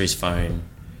never answer his phone.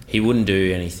 He wouldn't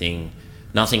do anything.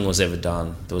 Nothing was ever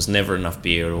done. There was never enough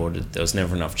beer ordered. There was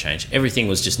never enough change. Everything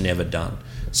was just never done.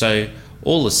 So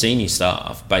all the senior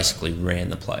staff basically ran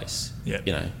the place. Yeah.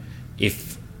 You know,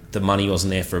 if the money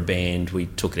wasn't there for a band, we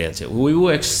took it out. We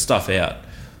worked stuff out.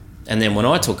 And then when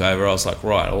I took over, I was like,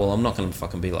 right, well, I'm not going to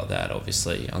fucking be like that,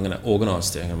 obviously. I'm going to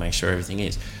organise it. I'm going to make sure everything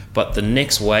is. But the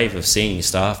next wave of senior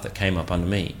staff that came up under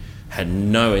me had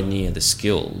nowhere near the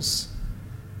skills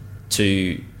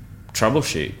to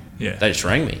troubleshoot. Yeah. They just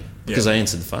rang me because I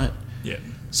answered the phone. Yeah.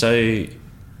 So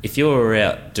if you're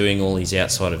out doing all these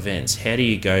outside events, how do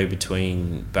you go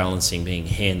between balancing being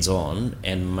hands-on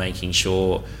and making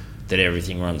sure that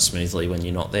everything runs smoothly when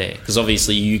you're not there? Because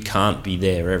obviously you can't be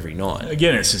there every night.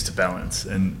 Again, it's just a balance.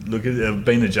 And look, I've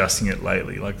been adjusting it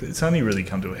lately. Like, it's only really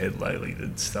come to a head lately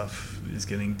that stuff is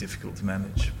getting difficult to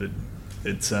manage. But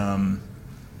it's you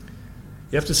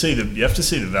have to see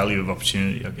the value of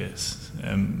opportunity, I guess.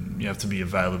 You have to be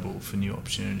available for new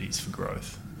opportunities for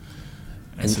growth.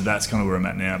 And so that's kind of where I'm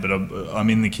at now. But I'm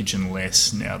in the kitchen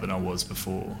less now than I was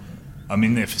before. I'm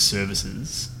in there for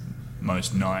services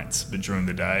most nights, but during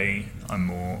the day I'm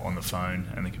more on the phone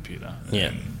and the computer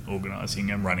and organising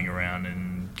and running around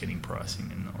and getting pricing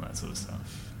and all that sort of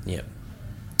stuff. Yep.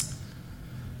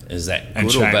 Is that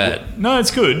good or bad? No,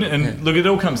 it's good. And look, it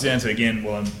all comes down to, again,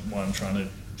 why I'm trying to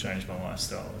change my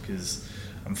lifestyle, because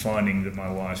I'm finding that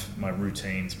my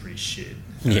routine's pretty shit.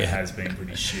 And it has been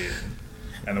pretty shit.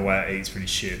 And the way I eat's pretty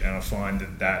shit. And I find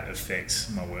that affects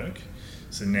my work.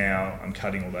 So now I'm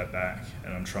cutting all that back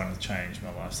and I'm trying to change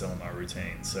my lifestyle and my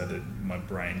routine so that my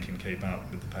brain can keep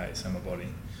up with the pace and my body.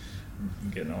 I'm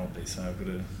getting old, so I've got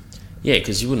to... Yeah,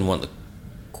 because you wouldn't want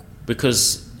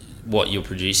because what you're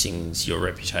producing is your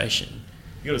reputation.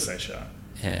 You got to stay sharp.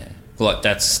 Yeah. Like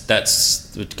that's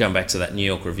going back to that New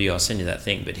York Review, I'll send you that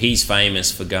thing, but he's famous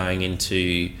for going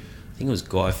into, I think it was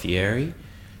Guy Fieri,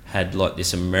 had like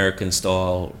this American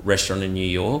style restaurant in New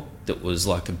York that was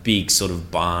like a big sort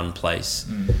of barn place.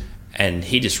 And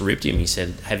he just ripped him. He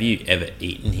said, have you ever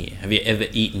eaten here? Have you ever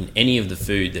eaten any of the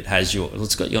food that has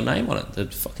it's got your name on it, the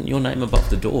fucking your name above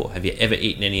the door? Have you ever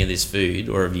eaten any of this food,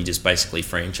 or have you just basically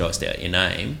franchised out your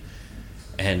name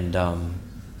and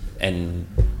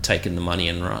taken the money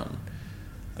and run?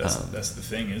 That's the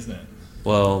thing, isn't it?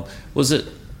 Well, was it...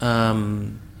 I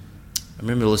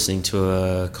remember listening to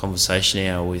a conversation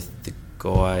hour with the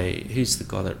guy... Who's the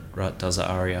guy that does the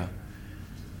Aria?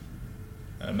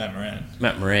 Matt Moran.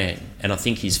 Matt Moran. And I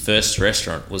think his first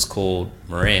restaurant was called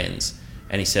Moran's.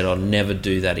 And he said, I'll never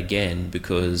do that again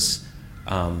because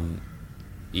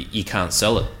you can't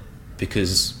sell it,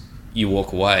 because you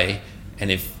walk away, and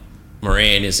if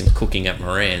Moran isn't cooking at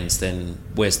Moran's, then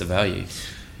where's the value?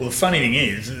 Well, the funny thing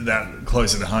is that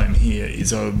closer to home here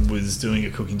is I was doing a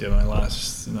cooking demo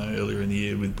earlier in the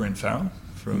year with Brent Farrell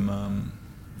from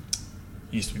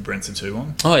used to be Brent's at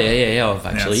Toowong. Oh yeah. I've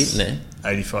actually eaten there.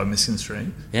 85 Miskin Street.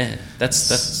 Yeah,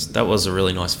 that was a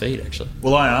really nice feed actually.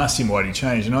 Well, I asked him why he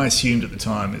changed, and I assumed at the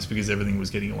time it's because everything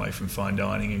was getting away from fine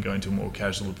dining and going to a more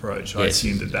casual approach. I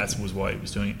assumed that was why he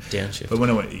was doing it. Downshift.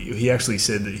 But he actually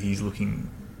said that he's looking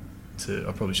to,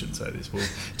 I probably shouldn't say this, well,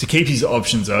 to keep his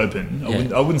options open.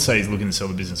 I wouldn't say he's looking to sell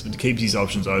the business, but to keep his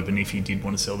options open if he did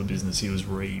want to sell the business, he was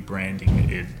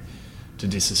rebranding it to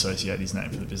disassociate his name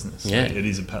from the business. Yeah. So it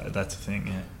is that's a thing.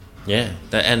 Yeah. Yeah,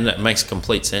 and that makes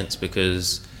complete sense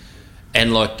because,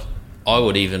 and like I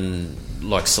would even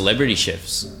like celebrity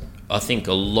chefs. I think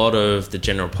a lot of the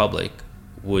general public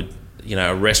would,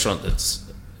 a restaurant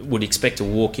would expect to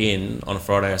walk in on a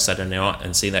Friday or Saturday night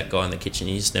and see that guy in the kitchen.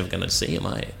 You're just never going to see him,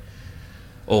 are you?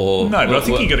 Or no, but I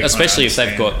think you got to especially if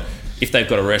they've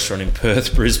got a restaurant in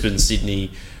Perth, Brisbane,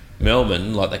 Sydney,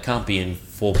 Melbourne. Like they can't be in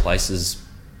 4 places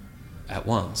at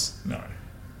once. No,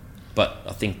 but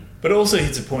I think. But also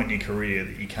hits a point in your career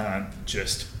that you can't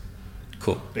just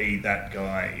cool. be that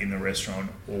guy in the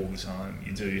restaurant all the time.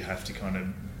 You do have to kind of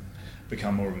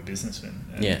become more of a businessman.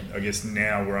 And yeah. I guess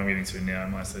now where I'm getting to now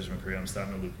in my stage of my career, I'm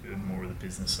starting to look at more of the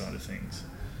business side of things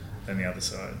than the other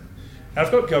side. And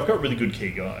I've got really good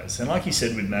key guys. And like you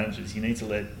said with managers, you need to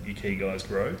let your key guys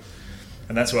grow.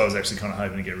 And that's why I was actually kind of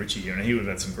hoping to get Richie here. And he would have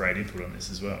had some great input on this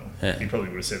as well. Yeah. He probably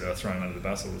would have said that I throw him under the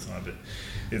bus all the time, but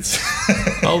it's...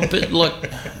 but like...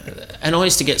 And I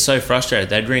used to get so frustrated.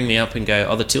 They'd ring me up and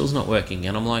go, the till's not working.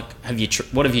 And I'm like,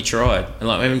 what have you tried? And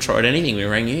like, I haven't tried anything. We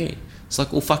rang you. It's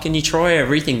like, well, fucking you try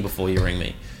everything before you ring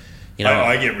me.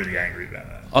 I get really angry about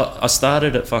that. I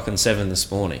started at fucking 7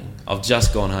 this morning. I've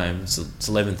just gone home. It's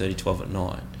 11:30, 12 at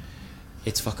night.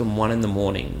 It's fucking 1 in the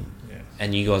morning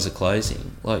and you guys are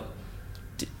closing. Like...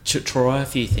 try a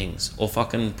few things or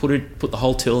fucking put the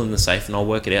whole till in the safe and I'll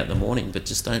work it out in the morning, but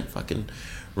just don't fucking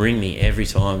ring me every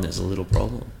time there's a little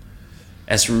problem.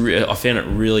 I found it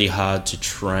really hard to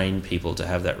train people to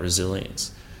have that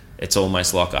resilience. It's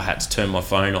almost like I had to turn my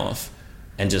phone off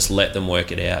and just let them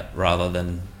work it out rather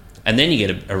than, and then you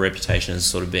get a reputation as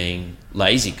sort of being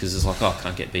lazy because it's like, I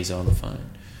can't get Bezo on the phone.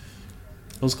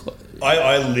 It was quite,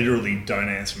 I literally don't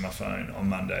answer my phone on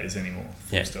Mondays anymore.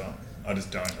 Full stop. I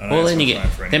just don't.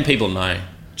 Then people know.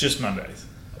 Just Mondays.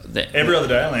 Every other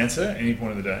day I'll answer, any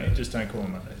point of the day. Just don't call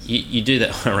on Mondays. You do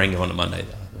that. I rang you on a Monday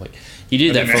though. You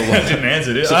do that for a while. I didn't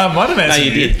answer it. I might have answered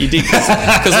you did. You did because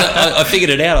I figured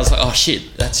it out. I was like, oh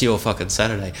shit, that's your fucking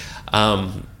Saturday.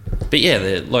 But yeah,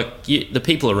 the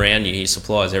people around you, your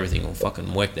suppliers, everything will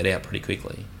fucking work that out pretty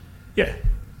quickly. Yeah.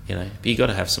 But you got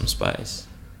to have some space.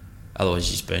 Otherwise,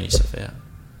 you just burn yourself out.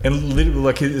 And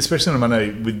literally, especially on a Monday,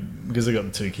 because I got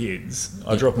the 2 kids,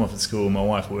 I drop them off at school. My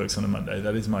wife works on a Monday.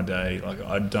 That is my day. Like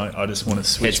I just want to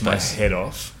switch my head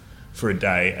off for a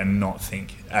day and not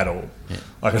think at all. Yeah.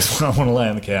 Like I want to lay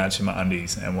on the couch in my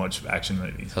undies and watch action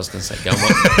movies. I was going to say,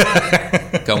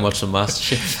 go and watch some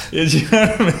MasterChef. Yeah, do you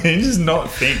know what I mean? Just not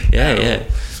think. Yeah.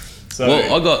 So,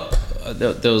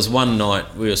 there was one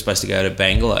night we were supposed to go to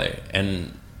Bangalore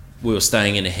and we were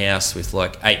staying in a house with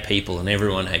like 8 people and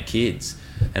everyone had kids.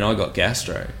 And I got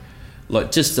gastro,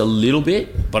 like just a little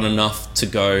bit, but enough to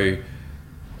go.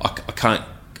 I can't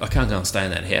go and stay in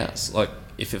that house. Like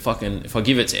if I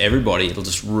give it to everybody, it'll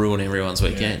just ruin everyone's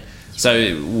weekend. Yeah.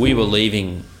 So we were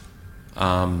leaving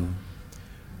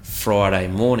Friday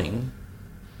morning,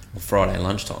 or Friday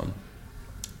lunchtime,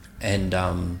 and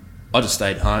I just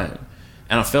stayed home,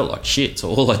 and I felt like shit. So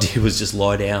all I did was just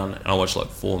lie down and I watched like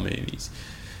 4 movies.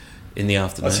 In the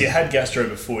afternoon. So you had gastro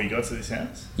before you got to this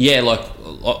house? Yeah, like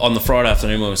on the Friday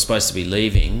afternoon when we were supposed to be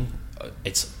leaving,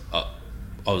 I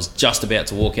was just about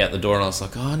to walk out the door and I was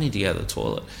like, I need to go to the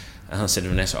toilet. And I said to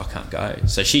Vanessa, I can't go.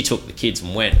 So she took the kids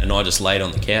and went and I just laid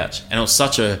on the couch. And it was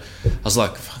I was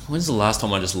like, when's the last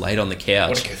time I just laid on the couch?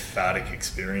 What a cathartic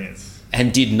experience.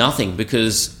 And did nothing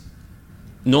because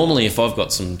normally if I've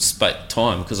got some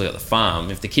time because I got the farm,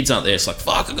 if the kids aren't there, it's like,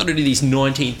 fuck, I've got to do these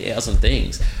 19,000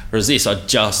 things. Whereas this, I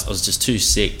was just too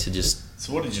sick to just...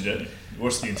 So what did you do? You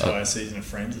watched the entire season of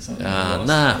Friends or something?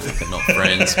 Nah, fucking not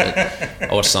Friends, but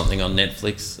I watched something on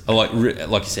Netflix. I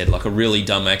like you said, like a really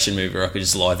dumb action movie where I could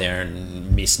just lie there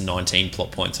and miss 19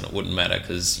 plot points and it wouldn't matter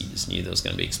because you just knew there was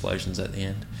going to be explosions at the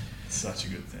end. Such a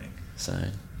good thing. So...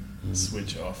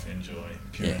 Switch off, enjoy,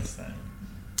 pure entertainment.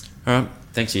 All right,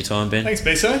 thanks for your time, Ben. Thanks,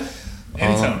 Bezo.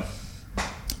 Anytime.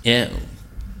 Yeah,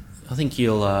 I think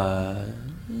you'll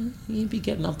be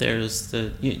getting up there as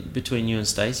between you and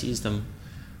Stacey is the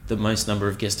most number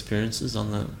of guest appearances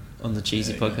on the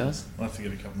Cheesy podcast. I'll have to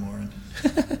get a couple more in.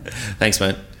 Thanks,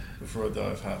 mate. Before I die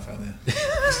of heart failure.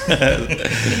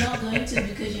 You're not going to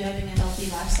because you're having a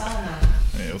healthy lifestyle now.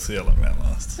 Yeah, we'll see how long that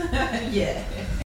lasts. Yeah.